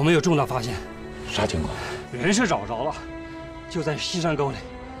我们有重大发现。啥情况？人是找着了，就在西山沟里，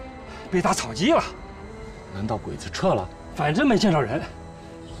被打草鸡了。难道鬼子撤了？反正没见着人。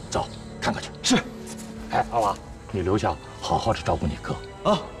走，看看去。是。哎，阿娃，你留下，好好的照顾你哥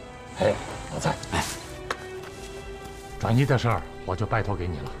啊。哎，我在。哎，转移的事儿我就拜托给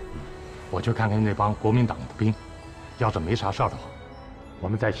你了。我去看看那帮国民党的兵，要是没啥事儿的话，我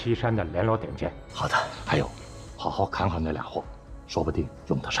们在西山的联络点见。好的。还有，好好看好那俩货，说不定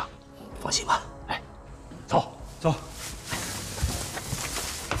用得上。放心吧。哎，走走。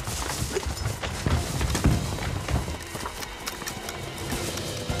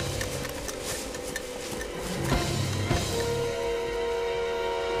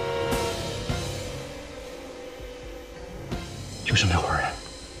就是那伙人。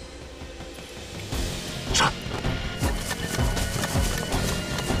上。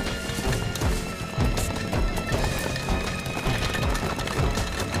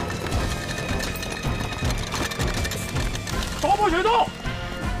头部举动！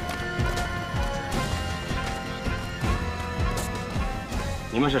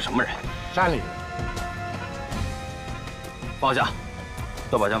你们是什么人？山里人。放下，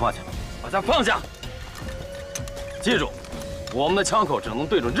都把枪放下，把枪放下。记住，我们的枪口只能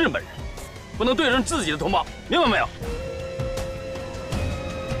对准日本人，不能对准自己的同胞，明白没有？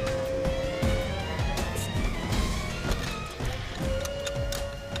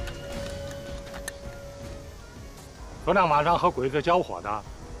昨天晚上和鬼子交火的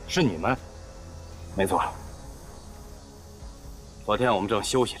是你们？没错。昨天我们正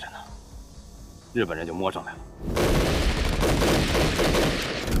休息着呢，日本人就摸上来了，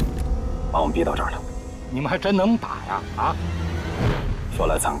把我们逼到这儿了。你们还真能打呀！啊！说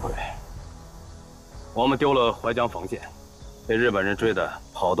来惭愧，我们丢了淮江防线，被日本人追得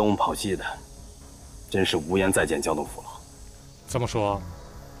跑东跑西的，真是无颜再见江东父老。这么说，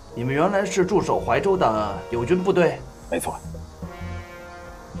你们原来是驻守怀州的友军部队？没错。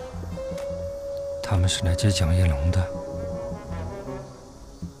他们是来接蒋叶龙的。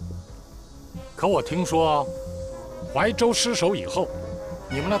可我听说，怀州失守以后，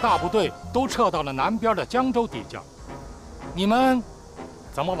你们的大部队都撤到了南边的江州地界，你们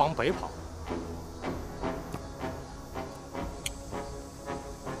怎么往北跑？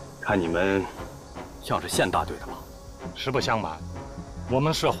看你们像是县大队的吧？实不相瞒，我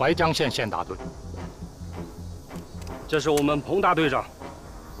们是淮江县县大队。这是我们彭大队长。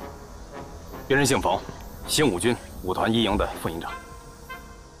别人姓冯，新五军5团1营的副营长。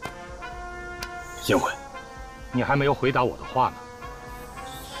幸会。你还没有回答我的话呢。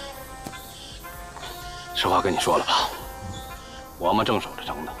实话跟你说了吧，我们正守着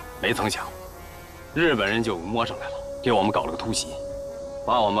城呢，没曾想，日本人就摸上来了，给我们搞了个突袭，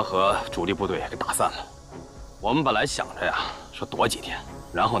把我们和主力部队给打散了。我们本来想着呀，说躲几天，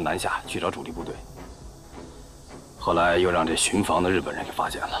然后南下去找主力部队。后来又让这巡防的日本人给发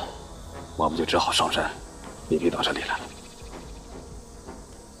现了，我们就只好上山，被逼到这里来了。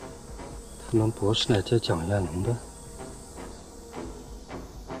他们不是来接蒋彦龙的？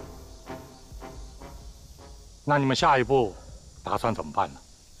那你们下一步打算怎么办呢？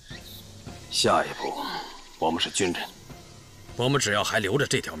下一步，我们是军人，我们只要还留着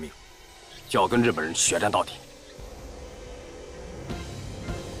这条命，就要跟日本人血战到底。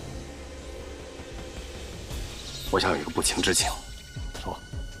我想有一个不情之请，说，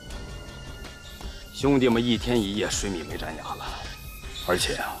兄弟们一天一夜水米没沾牙了，而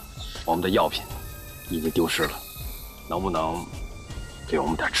且我们的药品已经丢失了，能不能给我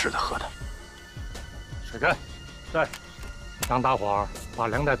们点吃的喝的？水根，在，让大伙儿把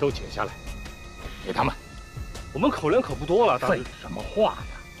粮袋都解下来，给他们。我们口粮可不多了，废什么话呀！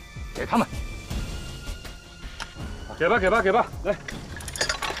给他们。给吧，给吧，给吧，来，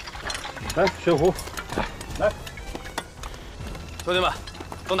来，血壶，来。兄弟们，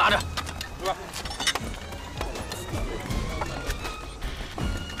都拿着。是吧？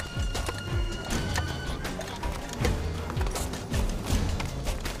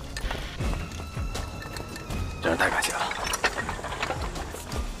真是太感谢了。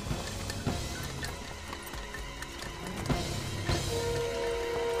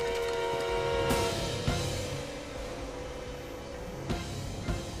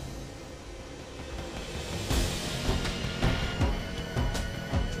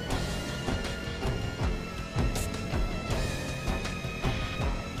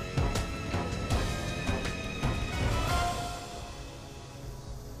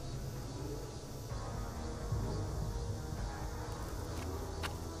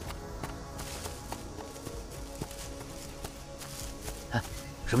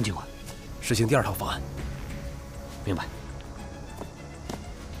什么情况？实行第2套方案。明白。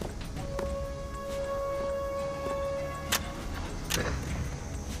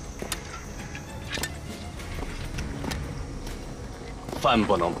饭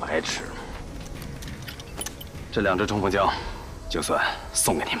不能白吃。这2只冲锋枪，就算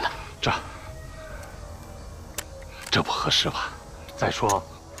送给你们的。这不合适吧？再说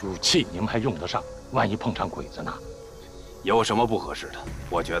武器你们还用得上，万一碰上鬼子呢？有什么不合适的？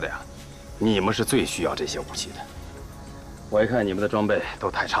我觉得呀，你们是最需要这些武器的。我一看你们的装备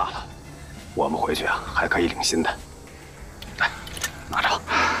都太差了，我们回去啊还可以领新的。来，拿着。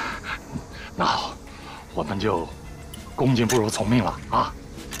那好，我们就恭敬不如从命了啊！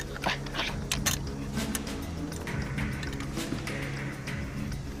来，拿着。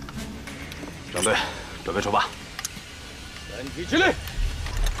整队，准备出发。全体起立，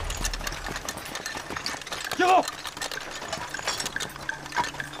集合。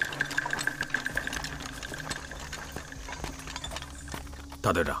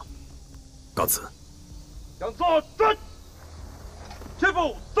大队长，告辞。向左转，前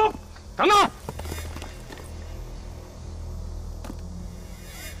步走。等等。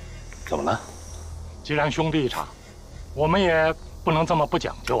怎么了？既然兄弟一场，我们也不能这么不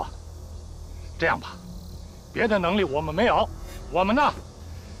讲究啊。这样吧，别的能力我们没有，我们呢，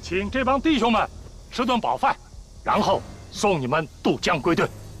请这帮弟兄们吃顿饱饭，然后送你们渡江归队。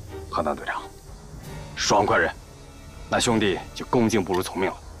韩大队长，爽快人，那兄弟就恭敬不如从命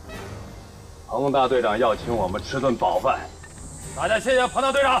了。彭大队长要请我们吃顿饱饭，大家谢谢彭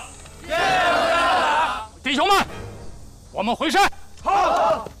大队长。谢谢彭大长。弟兄们，我们回山。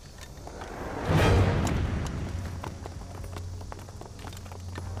好。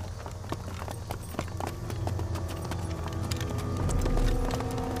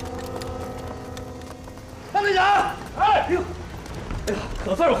大队长，哎呀，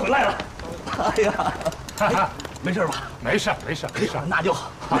可算是回来了。哎呀，没事吧？没事，没事，没事。那就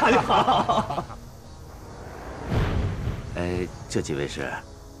好，那就好。这几位是？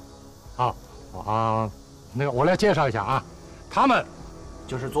好，那个我来介绍一下啊，他们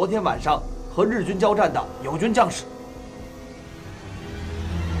就是昨天晚上和日军交战的友军将士。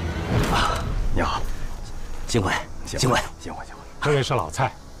你好，幸会，幸会，幸会。这位是老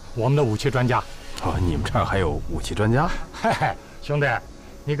蔡，我们的武器专家。哦，你们这儿还有武器专家？嘿嘿，兄弟，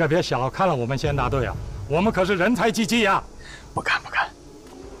你可别小看了我们县大队啊，我们可是人才济济呀！不敢。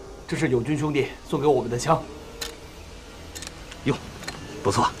这是友军兄弟送给我们的枪。哟，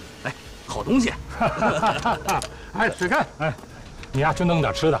不错，哎，好东西。哎，水干，哎，你呀去弄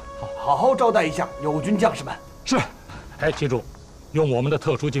点吃的，好好招待一下友军将士们。是，哎，记住，用我们的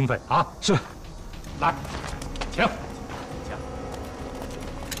特殊经费啊。是，来，请。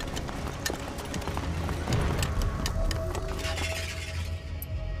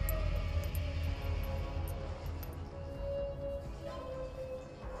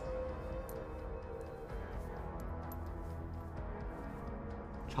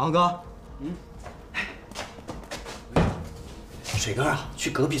长哥，水哥啊，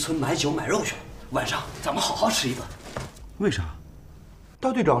去隔壁村买酒买肉去，晚上咱们好好吃一顿。为啥？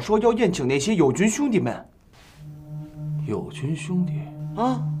大队长说要宴请那些友军兄弟们。友军兄弟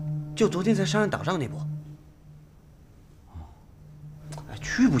啊，就昨天在山上打仗那波。哎，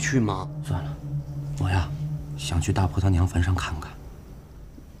去不去嘛？算了，我呀想去大婆她娘坟上看看。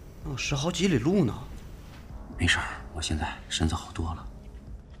10好几里路呢。没事儿，我现在身子好多了。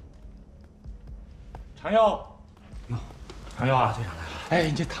常佑，哟，常佑啊，队长来了。哎，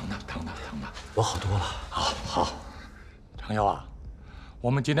你躺着，我好多了。好，常佑啊，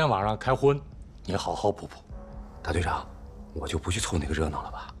我们今天晚上开荤，你好好补补。大队长，我就不去凑那个热闹了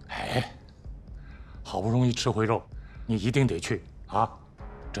吧？哎，好不容易吃回肉，你一定得去啊，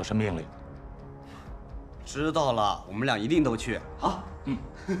这是命令。知道了，我们俩一定都去。好，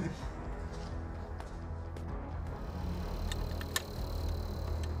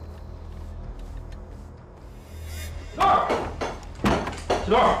小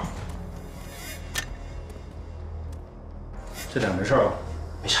段，这点没事吧？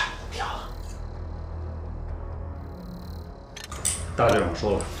没事，挺好。大队长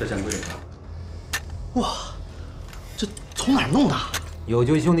说了，这钱归你了。哇，这从哪儿弄的？友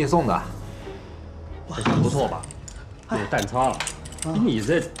军兄弟送的。这枪不错吧？有弹仓了，比你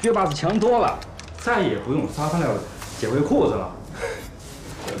这约把子强多了。再也不用撒开了解回裤子了。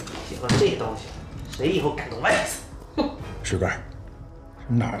有了这东西，谁以后敢动 YZZZ？石哥，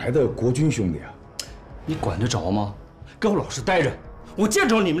哪来的国军兄弟啊？你管得着吗？给我老实待着！我见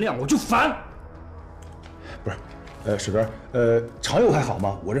着你们俩我就烦。不是，史哥，常佑还好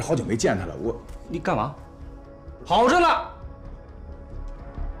吗？我这好久没见他了，你干嘛？好着呢。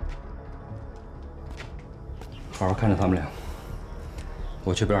好好看着他们俩，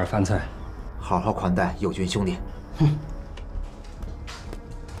我去边上翻菜，好好款待友军兄弟。哼，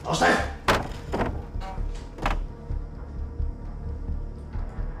老三。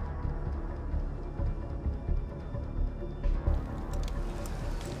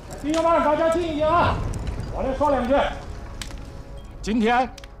 弟兄们，大家静一静啊！我来说两句。今天，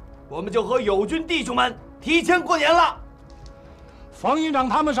我们就和友军弟兄们提前过年了。冯营长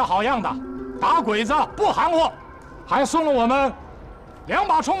他们是好样的，打鬼子不含糊，还送了我们2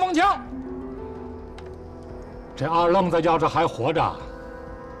把冲锋枪。这二愣子要是还活着，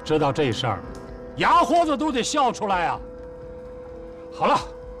知道这事儿，牙豁子都得笑出来啊！好了，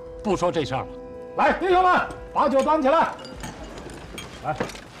不说这事儿了。来，弟兄们，把酒端起来。来。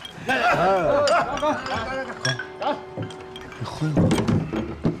 来，你喝一会儿。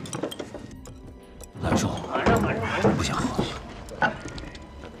难受，不想喝。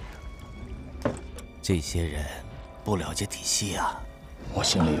这些人不了解体系啊。我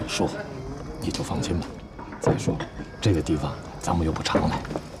心里有数，你就放心吧。再说，这个地方咱们又不常来，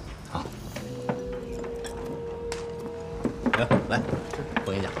啊。行，来，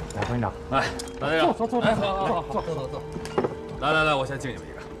冯营长，来，冯营长，来，大队长，坐，来，坐。来，我先敬你们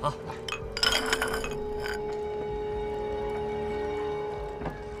一个。 好，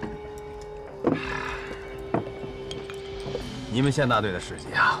你们县大队的事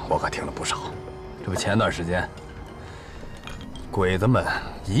迹啊，我可听了不少。这不前段时间，鬼子们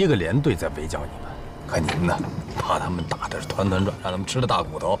一个连队在围剿你们，可你们呢，把他们打得是团团转，让他们吃了大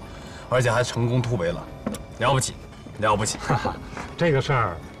骨头，而且还成功突围了，了不起，了不起！哈哈，这个事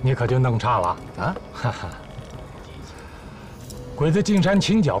儿你可就弄差了啊！哈哈，鬼子进山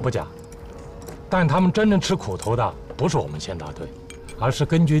清剿不假。 但他们真正吃苦头的不是我们县大队，而是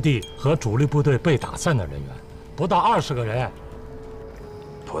根据地和主力部队被打散的人员，不到20个人。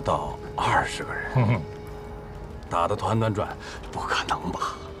不到20个人，打得团团转，不可能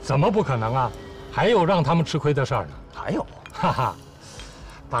吧？怎么不可能啊？还有让他们吃亏的事儿呢。还有，哈哈，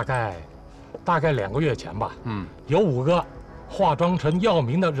大概2个月前吧，有5个化妆成要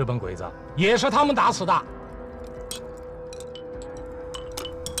民的日本鬼子，也是他们打死的。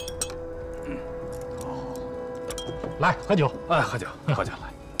 来喝酒，哎，喝酒，喝酒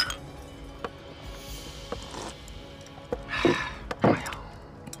来。哎呀，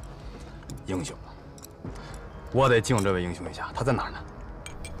英雄，我得敬这位英雄一下。他在哪儿呢？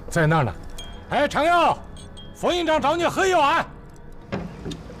在那儿呢。哎，常佑，冯营长找你喝一碗。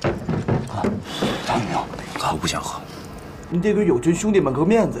常佑，我不想喝。你得给友军兄弟们个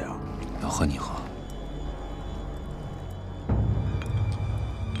面子呀。要喝你喝。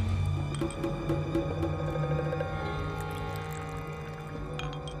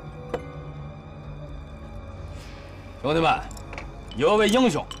 兄弟们，有位英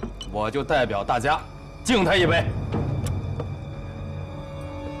雄，我就代表大家敬他一杯。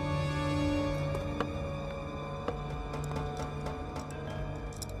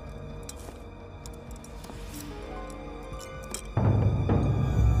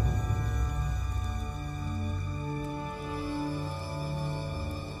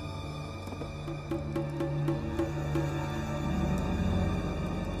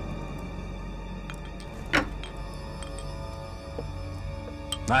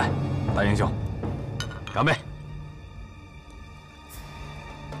来，大英雄，干杯！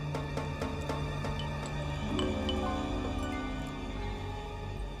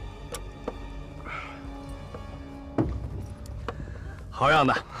好样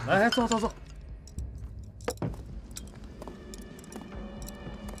的！来，坐。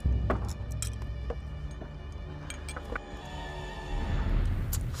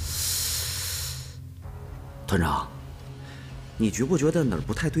团长。 你觉不觉得哪儿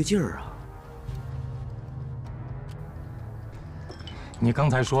不太对劲儿啊？你刚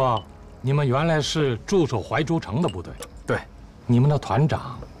才说你们原来是驻守怀州城的部队，对，你们的团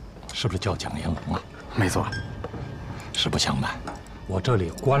长是不是叫蒋延龙啊？没错。实不相瞒，我这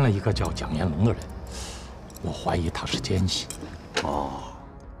里关了一个叫蒋延龙的人，我怀疑他是奸细。哦。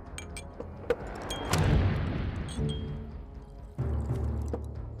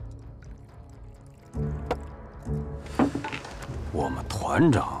我们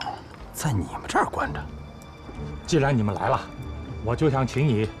团长在你们这儿关着。既然你们来了，我就想请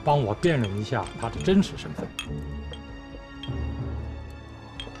你帮我辨认一下他的真实身份。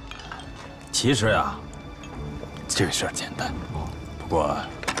其实呀，这个事儿简单，不过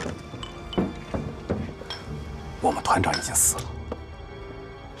我们团长已经死了。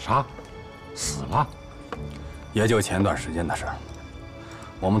啥？死了？也就前段时间的事儿。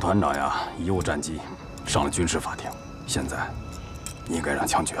我们团长呀，贻误战机，上了军事法庭，现在应该让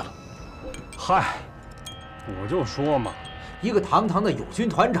枪决了。嗨，我就说嘛，一个堂堂的友军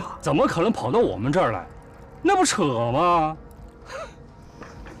团长，怎么可能跑到我们这儿来？那不扯吗？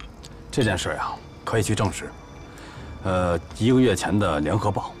这件事呀，可以去证实。1个月前的联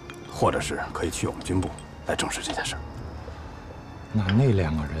合报，或者是可以去我们军部来证实这件事。那2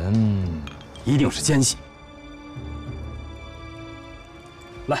个人一定是奸细。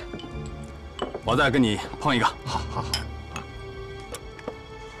来，我再跟你碰一个。好。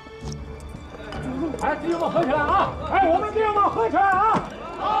哎，弟兄们喝起来啊！哎，我们弟兄们喝起来啊！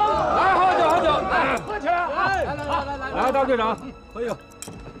来，喝酒，来，喝起来啊！来，大队长，喝一个。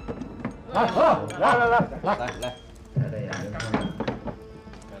来喝，来。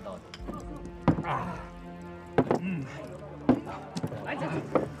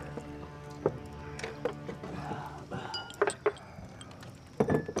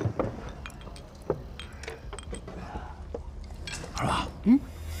二娃，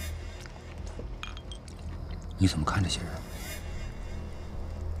你怎么看这些人？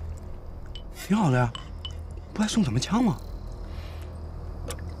挺好的呀，不还送他们枪吗？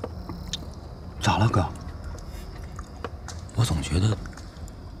咋了，哥？我总觉得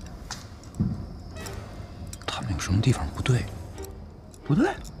他们有什么地方不对。不对？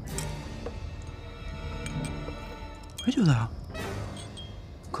我觉得啊，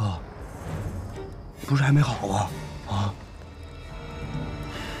哥，不是还没好啊？啊？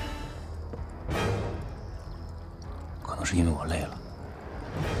可能是因为我累了，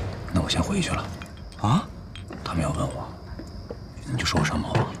那我先回去了。啊？他们要问我，你就说我上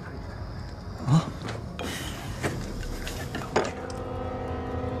跑了。啊？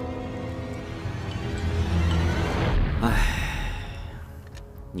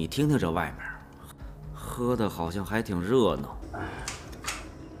你听听这外面，喝的好像还挺热闹。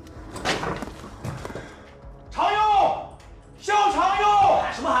常勇，肖常勇，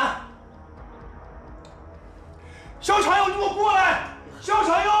喊什么喊？肖常勇，你给我过来！肖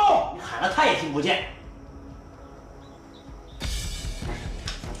常勇，你喊了他也听不见。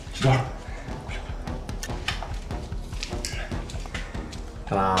小段，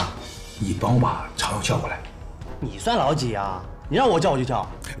干嘛？你帮我把常勇叫过来。你算老几啊？你让我叫我就叫。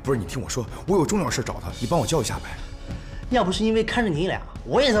不是，你听我说，我有重要事找他，你帮我叫一下呗。要不是因为看着你俩，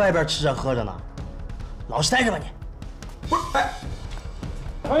我也在外边吃着喝着呢。老实待着吧你。不是，哎，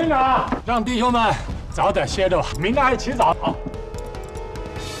团长，让弟兄们早点歇着吧，明天还起早。好。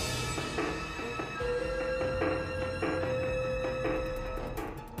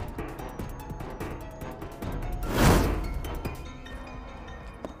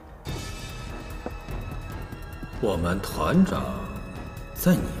我们团长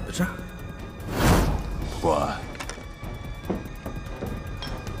在你们这儿，不过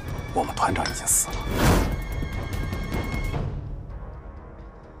我们团长已经死了。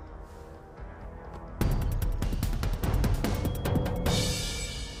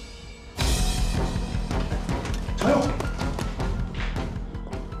常勇，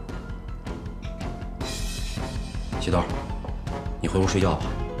喜豆，你回屋睡觉吧。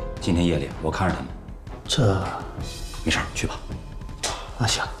今天夜里我看着他们。这没事，去吧。那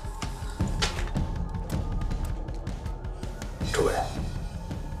行。诸位，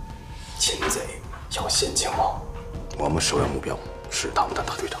擒贼要先擒王，我们首要目标是他们的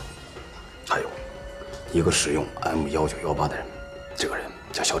大队长。还有一个使用 M1918的人，这个人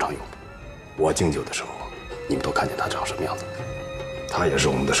叫肖长勇。我敬酒的时候，你们都看见他长什么样子，他也是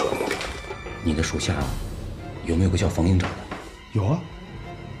我们的首要目标。你的属下有没有个叫冯营长的？有啊，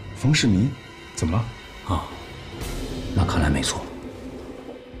冯世民，怎么了？啊，那看来没错。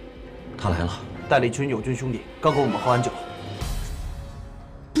他来了，带了一群友军兄弟，刚跟我们喝完酒。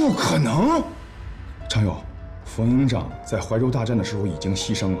不可能！常勇，冯营长在怀柔大战的时候已经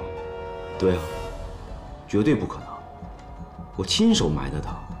牺牲了。对啊，绝对不可能！我亲手埋的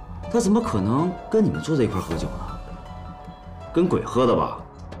他，他怎么可能跟你们坐在一块喝酒呢？跟鬼喝的吧？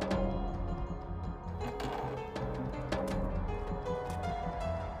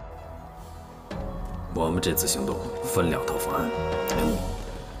我们这次行动分2套方案。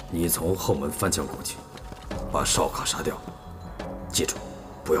你从后门翻墙过去，把哨卡杀掉。记住，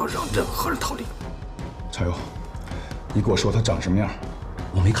不要让任何人逃离。常勇，你给我说他长什么样？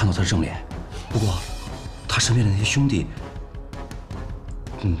我没看到他的正脸，不过他身边的那些兄弟，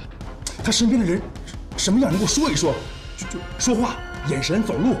他身边的人什么样？你给我说一说，就说话、眼神、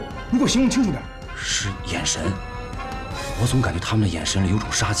走路，你给我形容清楚点。是眼神，我总感觉他们的眼神里有种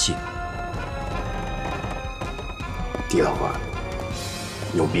杀气。第一套方案，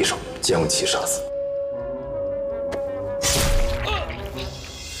用匕首将其杀死。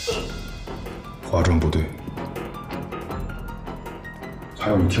化妆不对，还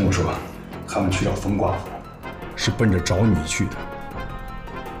有你听我说，他们去找冯寡妇，是奔着找你去的。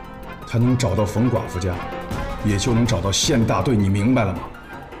他能找到冯寡妇家，也就能找到县大队，你明白了吗？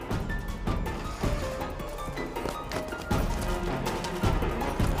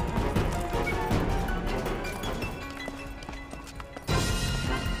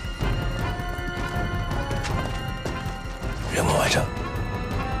任务完成。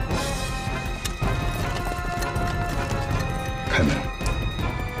开门！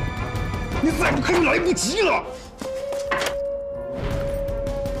你再不开就来不及了。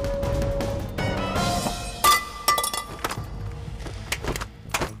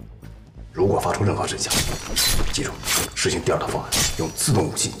如果发出任何声响，记住，实行第二套方案，用自动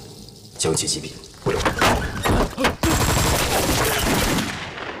武器将其击毙，不留。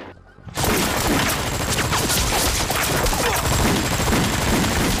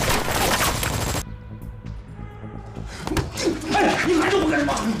哎，你还是不干什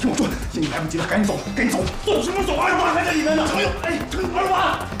么？听我说，现在来不及了，赶紧走，赶紧走！走什么走？二娃还在里面呢！程勇，哎，二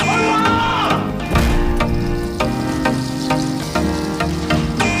娃，二娃！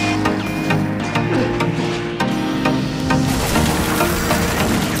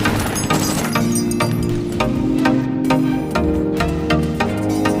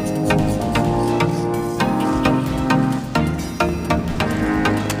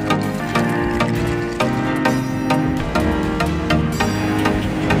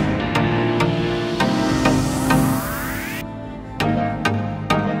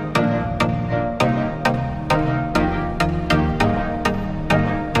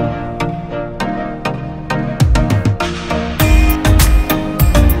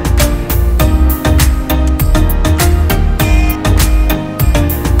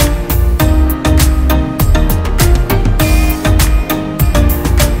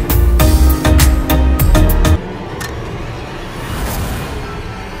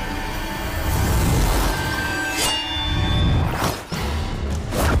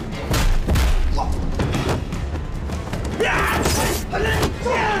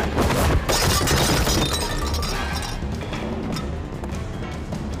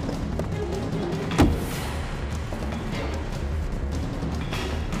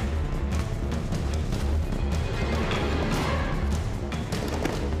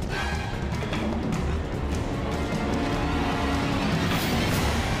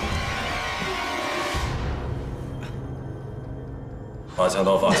 把枪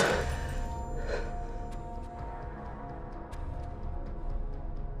刀放下。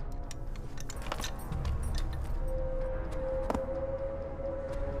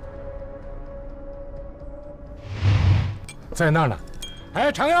在那儿呢。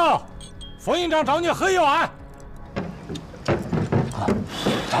哎，常佑，冯营长找你喝一碗。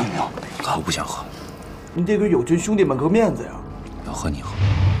张明，我不想喝。你得给友军兄弟们个面子呀。要喝你喝。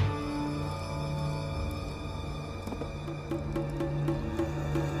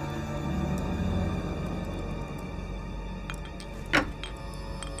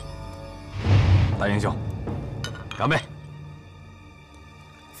 大英雄，干杯！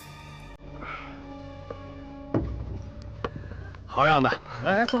好样的！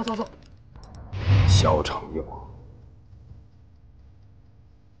来，坐坐坐。小程佑，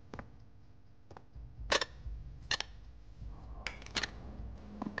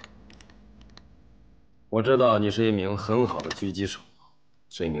我知道你是一名很好的狙击手，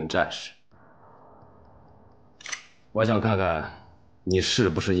是一名战士。我想看看你是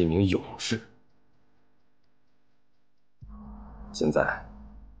不是一名勇士。 现在，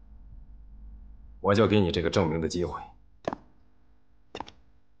我就给你这个证明的机会。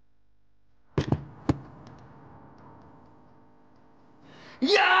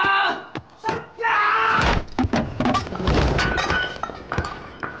呀！呀！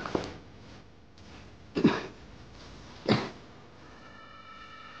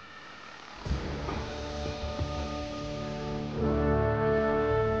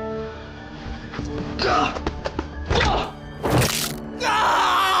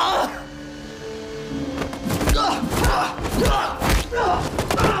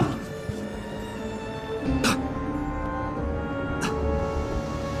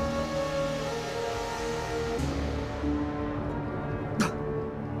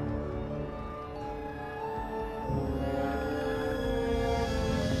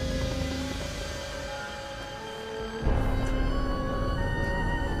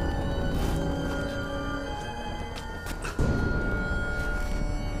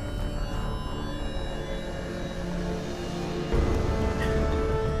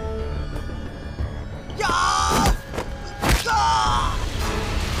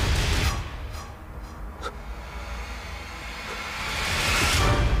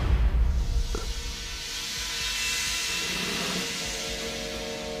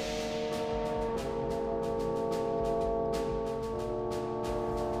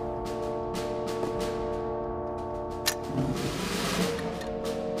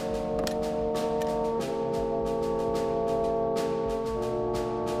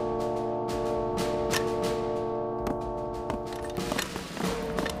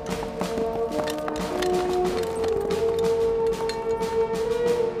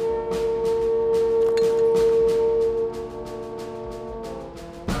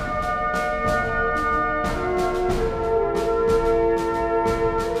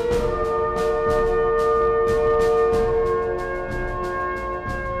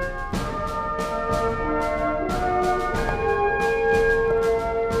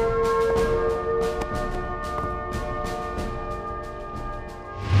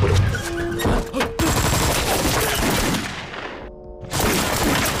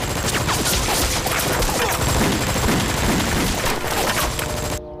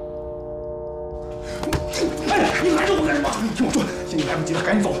你拦着我干什么？你听我说，现在来不及了，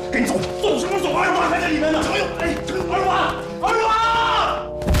赶紧走，赶紧走，走什么走？二娃还在里面呢。程勇，哎，二娃，二娃！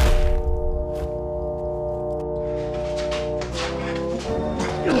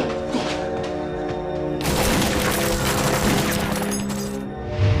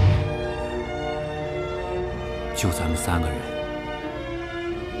就咱们3个人，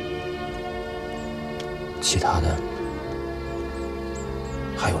其他的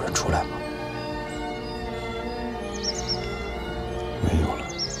还有人出来吗？没有了。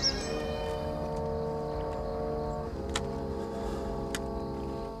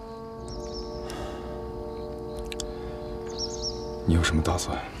你有什么打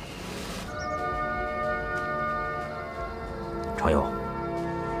算？常友，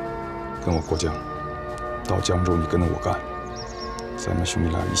跟我过江。 到江州，你跟着我干，咱们兄弟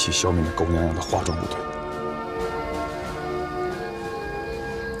俩一起消灭那狗娘养的华壮部队。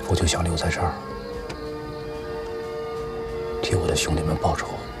我就想留在这儿，替我的兄弟们报仇。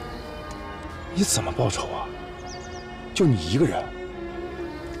你怎么报仇啊？就你一个人？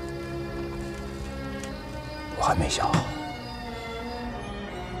我还没想好。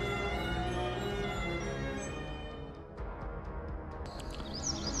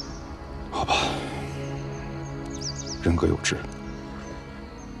好吧。 人各有志，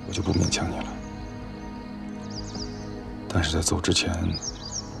我就不勉强你了。但是在走之前，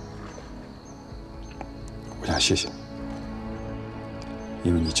我想谢谢你，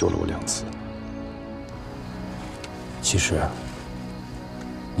因为你救了我2次。其实，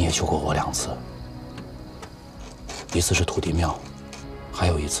你也救过我2次，一次是土地庙，还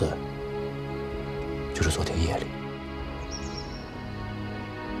有一次就是昨天夜里。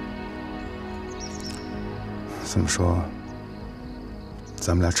 这么说，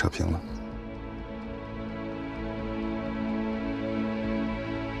咱们俩扯平了。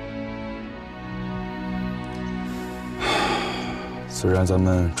虽然咱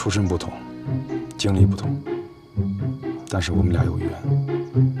们出身不同，经历不同，但是我们俩有缘。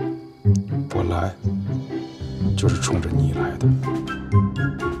我来，就是冲着你来的，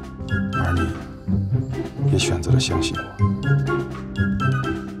而你也选择了相信我。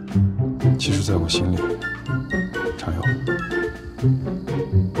其实，在我心里。 常友，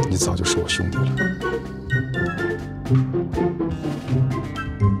你早就是我兄弟了。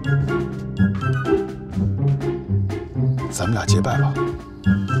咱们俩结拜吧。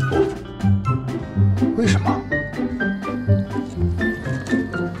不，为什么？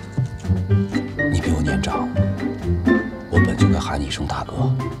你比我年长，我本就该喊你一声大哥。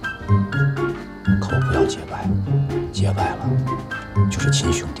可我不要结拜，结拜了就是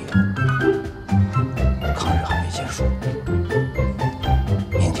亲兄弟了。 抗日还没结束，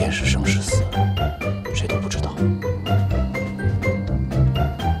明天是生是死，谁都不知道。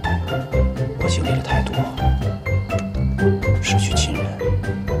我经历了太多，失去亲人，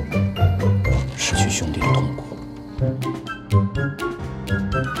失去兄弟的痛苦。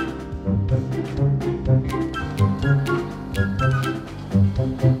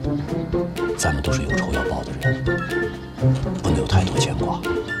咱们都是有仇要报的人，不能有太多牵挂。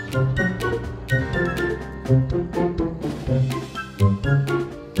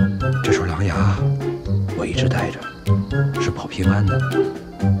 这手狼牙我一直带着，是保平安的。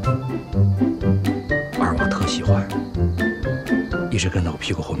二娃特喜欢，一直跟在我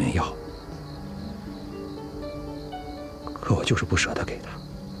屁股后面要，可我就是不舍得给他。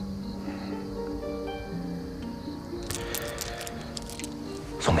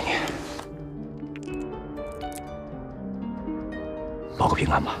送给你，报个平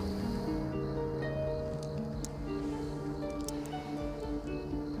安吧。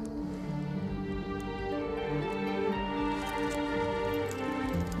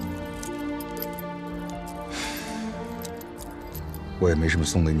 我也没什么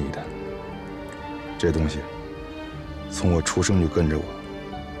送给你的，这东西从我出生就跟着我，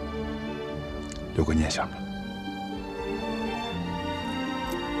留个念想吧。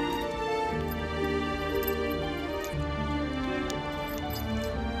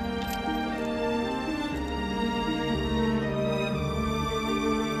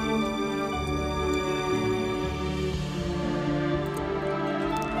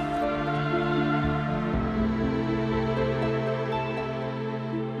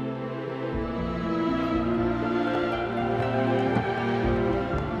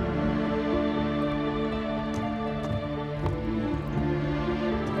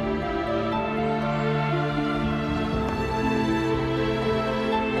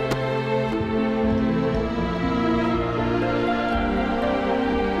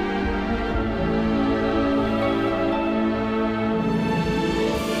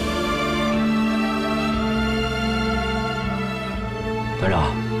团长，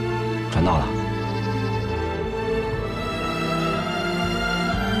传到了。